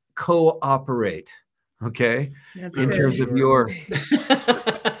cooperate? Okay. In terms of your.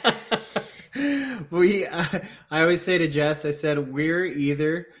 I always say to Jess, I said, we're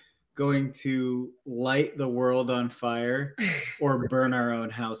either going to light the world on fire or burn our own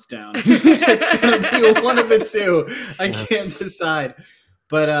house down. It's going to be one of the two. I can't decide.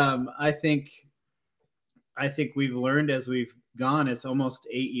 But I think we've learned as we've gone. It's almost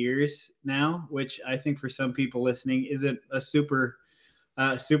 8 years now, which I think for some people listening isn't a super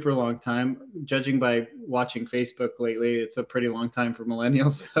long time. Judging by watching Facebook lately, it's a pretty long time for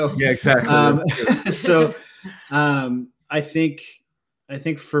millennials. So yeah, exactly. I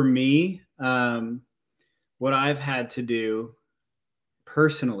think for me, what I've had to do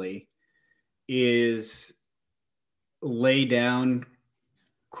personally is lay down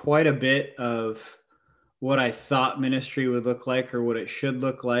quite a bit of what I thought ministry would look like or what it should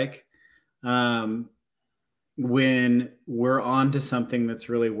look like when we're on to something that's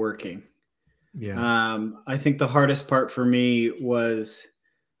really working. Yeah. I think the hardest part for me was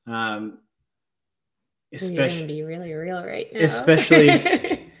You're going to be really real right now.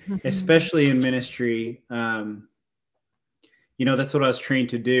 especially in ministry. That's what I was trained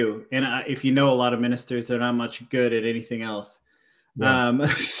to do. And if you know a lot of ministers, they're not much good at anything else. Yeah.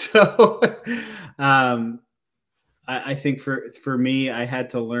 I think for me, I had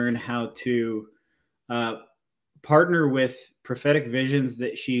to learn how to partner with prophetic visions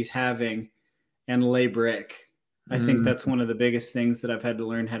that she's having and lay brick. I think that's one of the biggest things that I've had to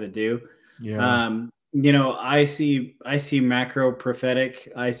learn how to do. Yeah. I see macro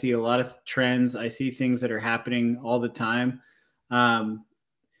prophetic. I see a lot of trends. I see things that are happening all the time. But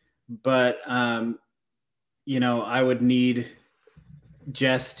I would need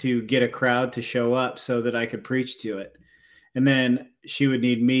Jess to get a crowd to show up so that I could preach to it. And then she would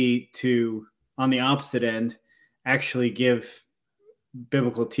need me to, on the opposite end, actually give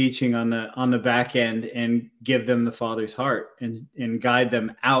biblical teaching on the back end and give them the Father's heart and guide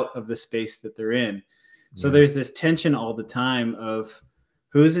them out of the space that they're in. So there's this tension all the time of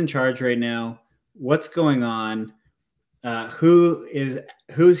who's in charge right now, what's going on,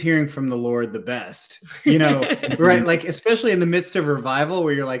 who's hearing from the Lord the best, right? Like, especially in the midst of revival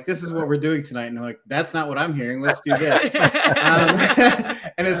where you're like, this is what we're doing tonight. And I'm like, that's not what I'm hearing. Let's do this.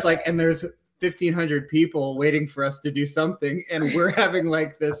 And it's like, and there's 1,500 people waiting for us to do something. And we're having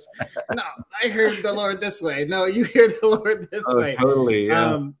like this, no, I heard the Lord this way. No, you hear the Lord this way. Totally.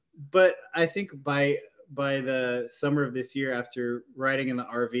 Yeah. But I think by the summer of this year, after riding in the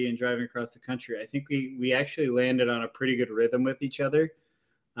RV and driving across the country, I think we actually landed on a pretty good rhythm with each other.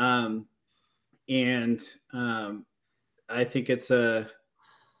 I think it's a,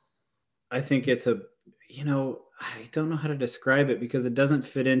 I don't know how to describe it because it doesn't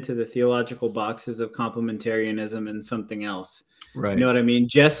fit into the theological boxes of complementarianism and something else. Right. You know what I mean?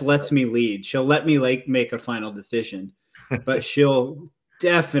 Jess lets me lead. She'll let me make a final decision, but she'll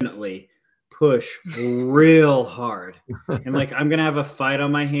definitely push real hard. And like, I'm going to have a fight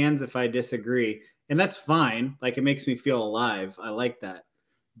on my hands if I disagree. And that's fine. Like, it makes me feel alive. I like that.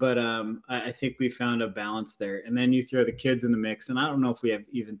 But I think we found a balance there. And then you throw the kids in the mix. And I don't know if we have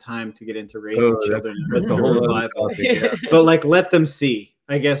even time to get into raising children. That's the whole revival. Yeah. But like, let them see,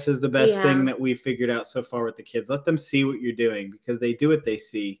 I guess, is the best thing that we've figured out so far with the kids. Let them see what you're doing because they do what they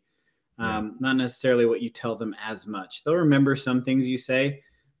see. Not necessarily what you tell them as much. They'll remember some things you say,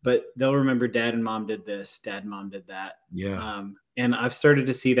 but they'll remember dad and mom did this, dad and mom did that. Yeah. And I've started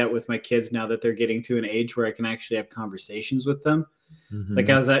to see that with my kids now that they're getting to an age where I can actually have conversations with them. Mm-hmm. Like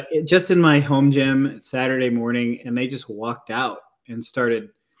I was just in my home gym Saturday morning and they just walked out and started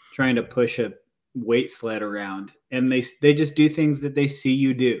trying to push a weight sled around. And they just do things that they see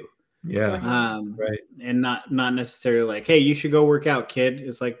you do. Yeah. Right. And not necessarily like, hey, you should go work out, kid.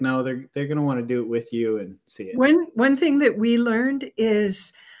 It's like, no, they're going to want to do it with you and see it. One thing that we learned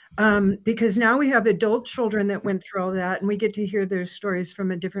is because now we have adult children that went through all that and we get to hear their stories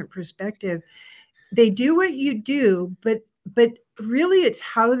from a different perspective. They do what you do, but really it's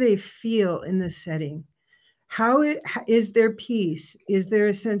how they feel in the setting. How is there peace? Is there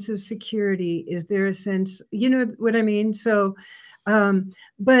a sense of security? Is there a sense, you know what I mean? So,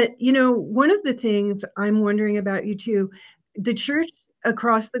 but one of the things I'm wondering about you too, the church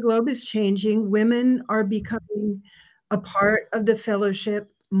across the globe is changing. Women are becoming a part of the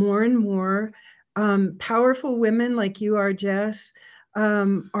fellowship more and more. Powerful women like you are, Jess,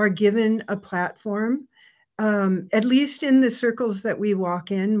 are given a platform. At least in the circles that we walk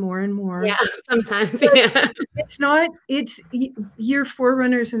in more and more. Yeah, sometimes. It's you're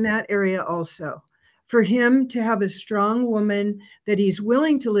forerunners in that area also. For him to have a strong woman that he's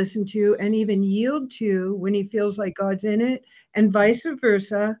willing to listen to and even yield to when he feels like God's in it, and vice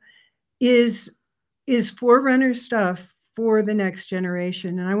versa, is forerunner stuff for the next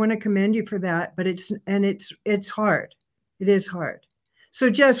generation. And I want to commend you for that, but it's hard. It is hard. So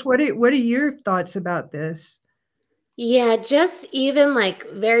Jess, what are your thoughts about this? Yeah, just even like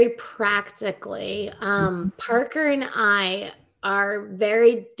very practically, Parker and I are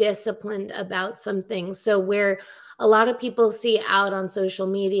very disciplined about some things. So where a lot of people see out on social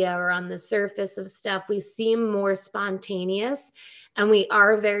media or on the surface of stuff, we seem more spontaneous, and we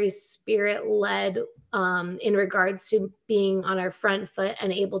are very spirit led in regards to being on our front foot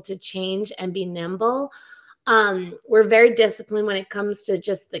and able to change and be nimble. We're very disciplined when it comes to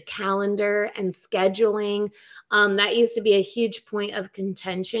just the calendar and scheduling. That used to be a huge point of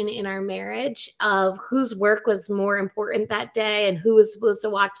contention in our marriage of whose work was more important that day and who was supposed to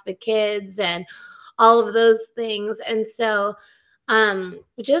watch the kids and all of those things. And so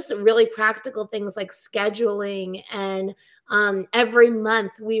just really practical things like scheduling, and every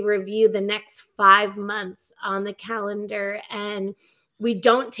month we review the next 5 months on the calendar, and we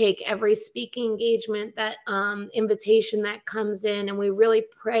don't take every speaking engagement that invitation that comes in, and we really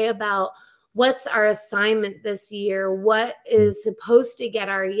pray about what's our assignment this year, what is supposed to get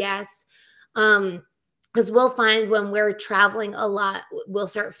our yes. Because we'll find when we're traveling a lot, we'll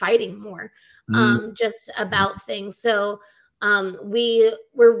start fighting more just about things. So we're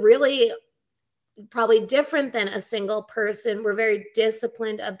really probably different than a single person. We're very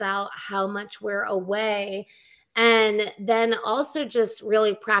disciplined about how much we're away. And then also just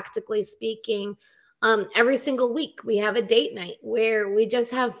really practically speaking, every single week we have a date night where we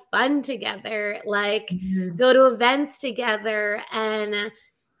just have fun together, like go to events together. And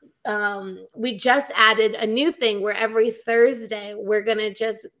we just added a new thing where every Thursday we're going to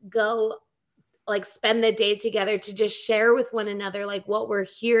just go like spend the day together to just share with one another like what we're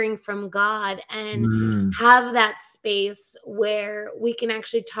hearing from God, and have that space where we can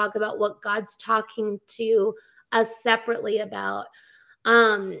actually talk about what God's talking to us separately about.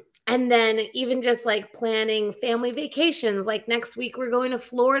 And then even just like planning family vacations, like next week we're going to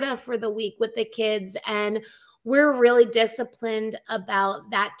Florida for the week with the kids, and we're really disciplined about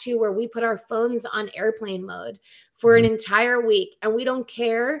that too, where we put our phones on airplane mode for an entire week, and we don't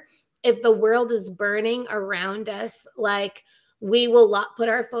care if the world is burning around us. Like we will put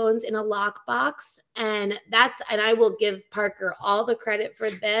our phones in a lockbox, and I will give Parker all the credit for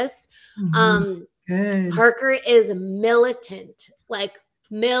this. Parker is militant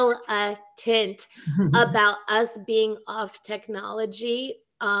about us being off technology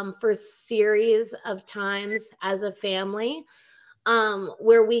for series of times as a family,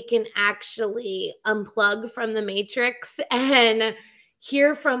 where we can actually unplug from the matrix and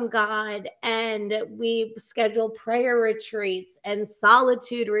hear from God. And we schedule prayer retreats and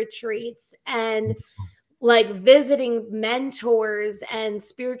solitude retreats, and like visiting mentors and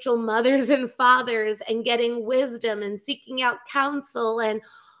spiritual mothers and fathers, and getting wisdom and seeking out counsel, and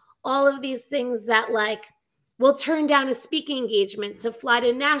all of these things that like we'll turn down a speaking engagement to fly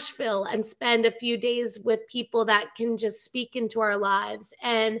to Nashville and spend a few days with people that can just speak into our lives.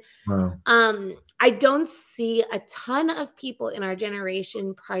 And I don't see a ton of people in our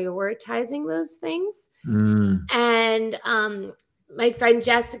generation prioritizing those things. And my friend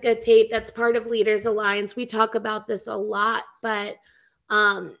Jessica Tate, that's part of Leaders Alliance, we talk about this a lot, but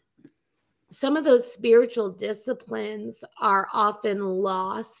some of those spiritual disciplines are often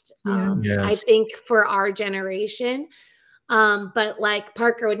lost, I think, for our generation. But like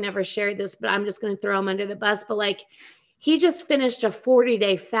Parker would never share this, but I'm just going to throw him under the bus. But like he just finished a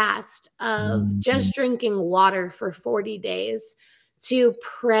 40-day fast of just drinking water for 40 days to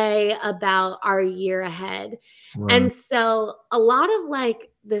pray about our year ahead. And so a lot of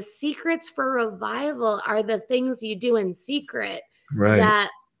like the secrets for revival are the things you do in secret that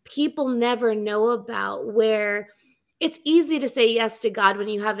people never know about, where it's easy to say yes to God when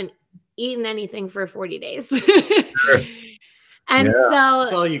you haven't eaten anything for 40 days. And so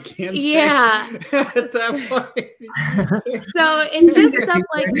that's all you can say. At that point. So it's just stuff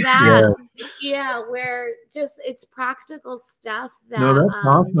like that. Where just it's practical stuff that no, that's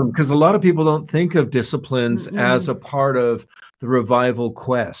awesome, because a lot of people don't think of disciplines as a part of the revival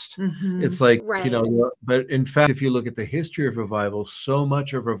quest. It's like, but in fact, if you look at the history of revival, so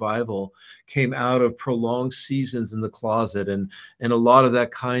much of revival came out of prolonged seasons in the closet, and a lot of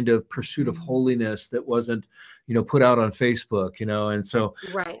that kind of pursuit of holiness that wasn't put out on Facebook, and so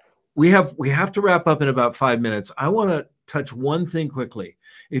we have to wrap up in about 5 minutes. I want to touch one thing quickly.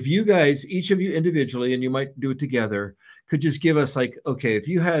 If you guys, each of you individually, and you might do it together, could just give us like, okay, if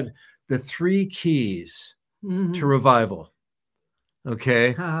you had the 3 keys to revival,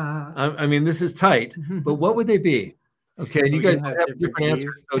 okay, I mean, this is tight, but what would they be? Okay, and you guys have different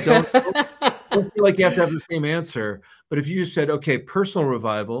answers, so don't feel like you have to have the same answer. But if you just said, okay, personal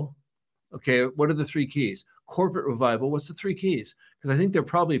revival, okay, what are the 3 keys? corporate revival, what's the 3 keys? Because I think they're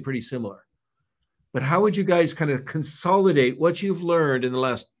probably pretty similar. But how would you guys kind of consolidate what you've learned in the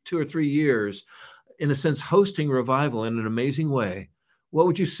last 2 or 3 years, in a sense, hosting revival in an amazing way? What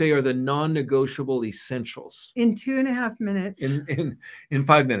would you say are the non-negotiable essentials? In 2.5 minutes. In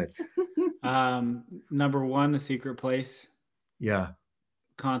 5 minutes. Number 1, the secret place. Yeah.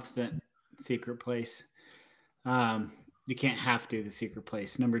 Constant secret place. You can't have to, the secret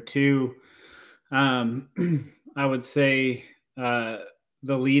place. Number 2, I would say the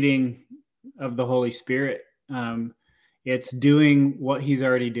leading of the Holy Spirit. It's doing what he's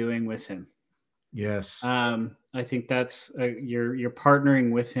already doing with him. Yes. I think that's you're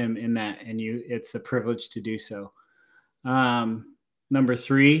partnering with him in that, and it's a privilege to do so. Number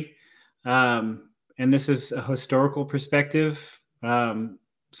 3, and this is a historical perspective,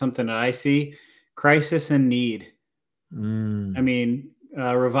 something that I see: crisis and need. I mean,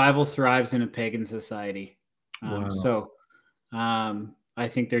 revival thrives in a pagan society. Wow. So I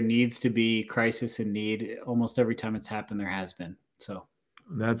think there needs to be crisis and need. Almost every time it's happened, there has been. So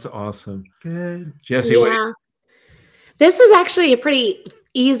that's awesome. Good. Jessi, yeah. This is actually a pretty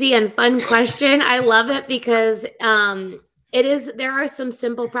easy and fun question. I love it because there are some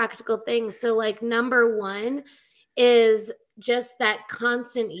simple practical things. So like number 1 is just that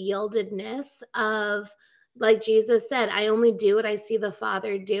constant yieldedness of, like Jesus said, I only do what I see the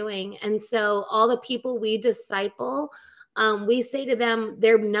Father doing. And so all the people we disciple, we say to them,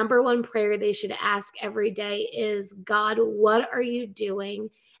 their number 1 prayer they should ask every day is, God, what are you doing?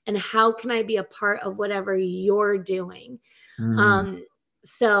 And how can I be a part of whatever you're doing?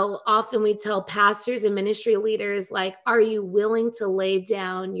 So often we tell pastors and ministry leaders, like, are you willing to lay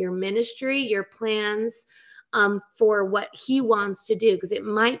down your ministry, your plans, for what he wants to do? Because it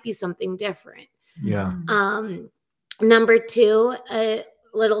might be something different. Yeah. Number 2, a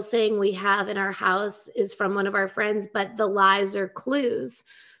little saying we have in our house is from one of our friends, but the lies are clues.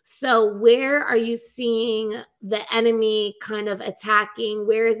 So where are you seeing the enemy kind of attacking?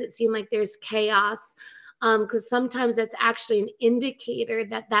 Where does it seem like there's chaos? Because sometimes that's actually an indicator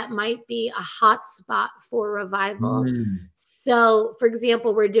that might be a hot spot for revival. So, for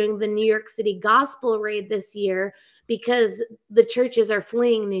example, we're doing the New York City Gospel Raid this year because the churches are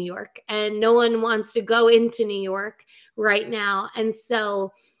fleeing New York and no one wants to go into New York right now. And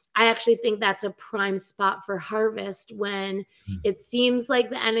so I actually think that's a prime spot for harvest. When it seems like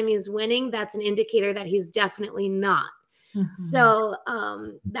the enemy is winning, that's an indicator that he's definitely not. So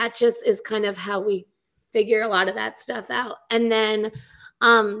that just is kind of how we figure a lot of that stuff out. And then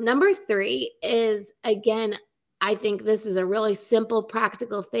number 3 is, again, I think this is a really simple,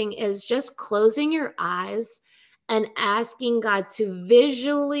 practical thing, is just closing your eyes and asking God to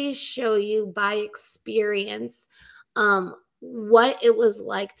visually show you by experience what it was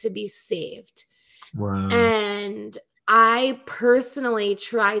like to be saved. Wow. And I personally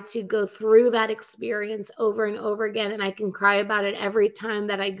try to go through that experience over and over again, and I can cry about it every time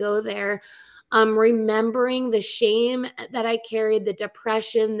that I go there. Remembering the shame that I carried, the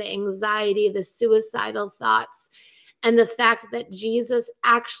depression, the anxiety, the suicidal thoughts, and the fact that Jesus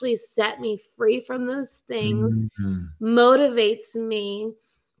actually set me free from those things motivates me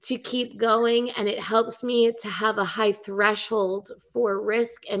to keep going, and it helps me to have a high threshold for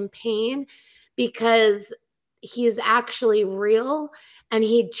risk and pain, because he is actually real and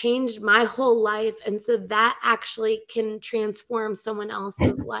he changed my whole life. And so that actually can transform someone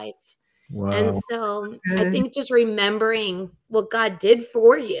else's life. Wow. And so I think just remembering what God did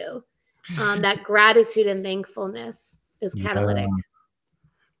for you, that gratitude and thankfulness is catalytic.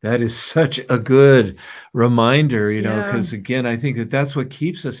 That is such a good reminder, because again, I think that's what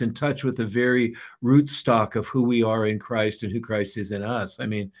keeps us in touch with the very rootstock of who we are in Christ and who Christ is in us. I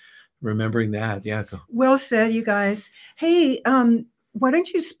mean, remembering that. Yeah. Well said, you guys. Hey, why don't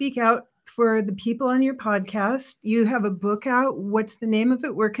you speak out for the people on your podcast? You have a book out. What's the name of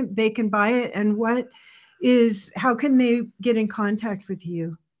it? Where they can buy it? And how can they get in contact with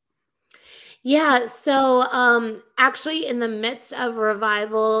you? Yeah. So actually in the midst of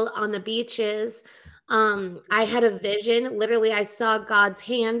revival on the beaches, I had a vision. Literally, I saw God's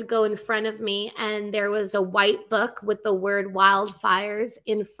hand go in front of me, and there was a white book with the word wildfires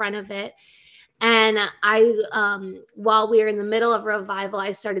in front of it. And while we were in the middle of revival,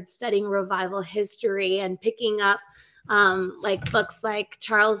 I started studying revival history and picking up like books like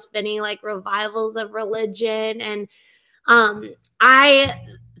Charles Finney, like Revivals of Religion. And I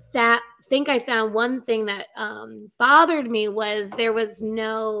think I found one thing that bothered me was there was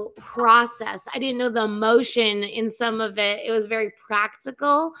no process. I didn't know the emotion in some of it. It was very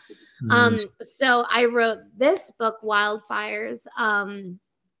practical. So I wrote this book, Wildfires,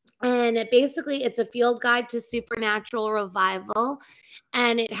 And it's a field guide to supernatural revival.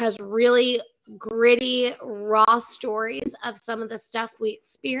 And it has really gritty, raw stories of some of the stuff we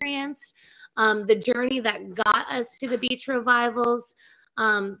experienced, the journey that got us to the beach revivals,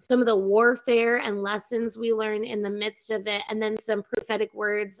 some of the warfare and lessons we learned in the midst of it, and then some prophetic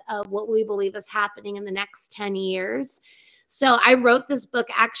words of what we believe is happening in the next 10 years. So I wrote this book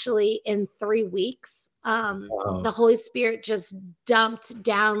actually in 3 weeks. Wow. The Holy Spirit just dumped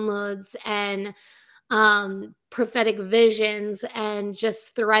downloads and prophetic visions and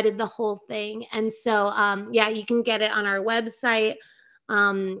just threaded the whole thing. And so, you can get it on our website,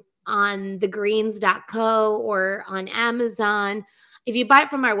 on thegreens.co or on Amazon. If you buy it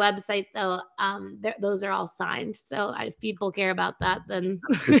from our website, though, those are all signed. So if people care about that, then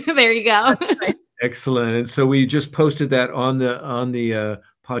there you go. Excellent. And so we just posted that on the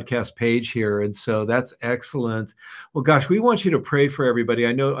podcast page here, and so that's excellent. Well, gosh, we want you to pray for everybody.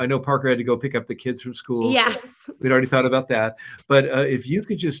 I know Parker had to go pick up the kids from school. Yes. We'd already thought about that, but if you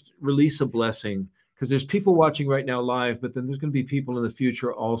could just release a blessing, because there's people watching right now live, but then there's going to be people in the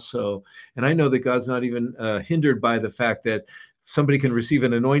future also. And I know that God's not even hindered by the fact that somebody can receive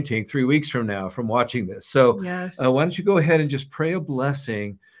an anointing 3 weeks from now from watching this. So Yes. why don't you go ahead and just pray a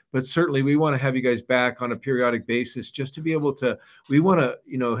blessing? But certainly we want to have you guys back on a periodic basis just to be able to, we want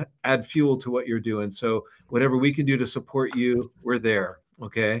to, add fuel to what you're doing. So whatever we can do to support you, we're there.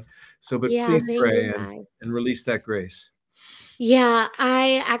 Okay. So, but please pray and release that grace. Yeah,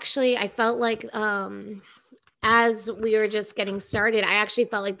 I felt like, as we were just getting started, I actually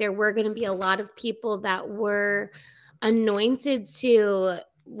felt like there were going to be a lot of people that were anointed to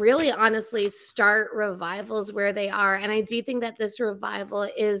really honestly start revivals where they are. And I do think that this revival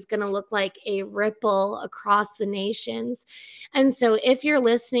is going to look like a ripple across the nations. And so if you're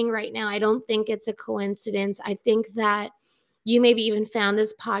listening right now, I don't think it's a coincidence. I think that you maybe even found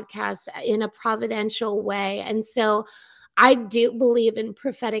this podcast in a providential way. And so I do believe in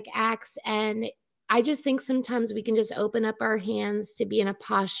prophetic acts, and I just think sometimes we can just open up our hands to be in a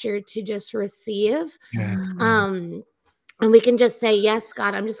posture to just receive. Yes. And we can just say, yes,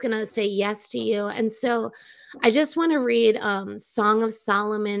 God, I'm just going to say yes to you. And so I just want to read Song of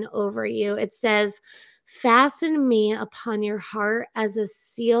Solomon over you. It says, fasten me upon your heart as a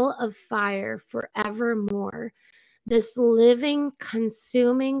seal of fire forevermore. This living,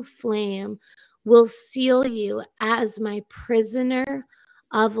 consuming flame will seal you as my prisoner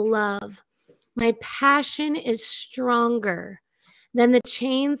of love. My passion is stronger than the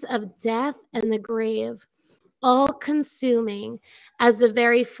chains of death and the grave, all consuming as the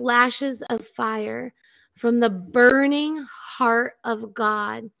very flashes of fire from the burning heart of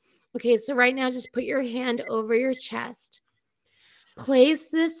God. Okay, so right now, just put your hand over your chest. Place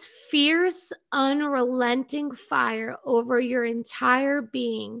this fierce, unrelenting fire over your entire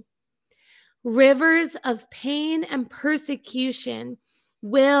being. Rivers of pain and persecution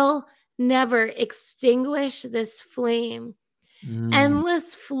will never extinguish this flame.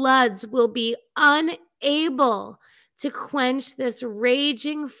 Endless floods will be unable to quench this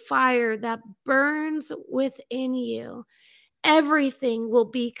raging fire that burns within you. Everything will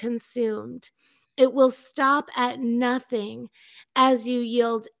be consumed. It will stop at nothing as you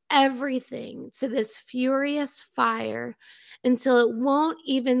yield everything to this furious fire until it won't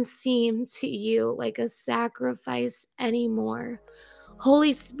even seem to you like a sacrifice anymore.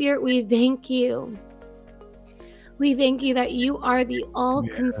 Holy Spirit, we thank you. We thank you that you are the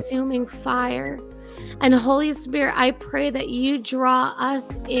all-consuming fire. And Holy Spirit, I pray that you draw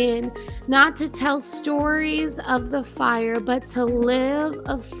us in, not to tell stories of the fire, but to live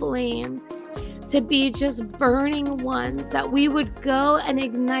a flame, to be just burning ones, that we would go and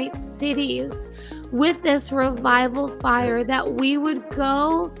ignite cities with this revival fire, that we would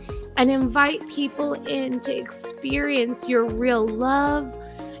go and invite people in to experience your real love,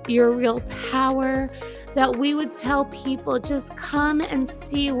 your real power, that we would tell people, just come and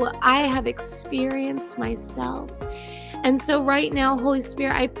see what I have experienced myself. And so right now, Holy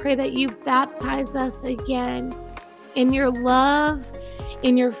Spirit, I pray that you baptize us again in your love,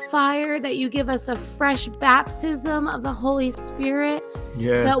 in your fire, that you give us a fresh baptism of the Holy Spirit,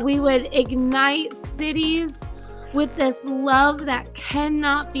 that we would ignite cities with this love that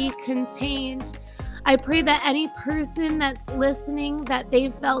cannot be contained. I pray that any person that's listening, that they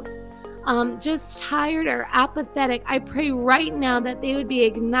felt just tired or apathetic, I pray right now that they would be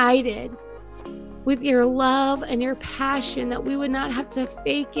ignited with your love and your passion, that we would not have to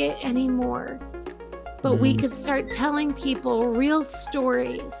fake it anymore, but we could start telling people real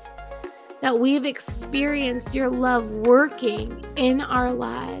stories, that we've experienced your love working in our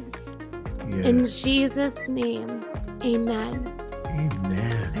lives. In Jesus' name, amen.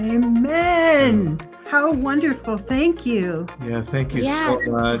 Amen. Amen. How wonderful. Thank you. Yeah, thank you Yes.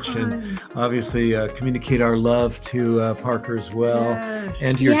 so much. And obviously communicate our love to Parker as well. Yes.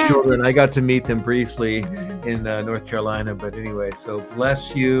 And to your Yes. children. I got to meet them briefly in North Carolina, but anyway, so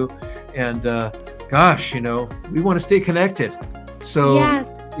bless you. And gosh, we want to stay connected. So,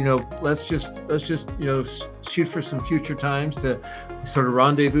 Yes. let's just, shoot for some future times to sort of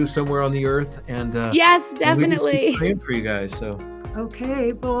rendezvous somewhere on the earth. And Yes, and we can keep definitely. praying for you guys. So,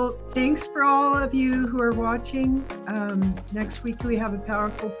 Okay. Well, thanks for all of you who are watching. Next week, we have a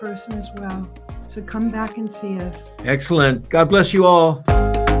powerful person as well. So come back and see us. excellent. God bless you all.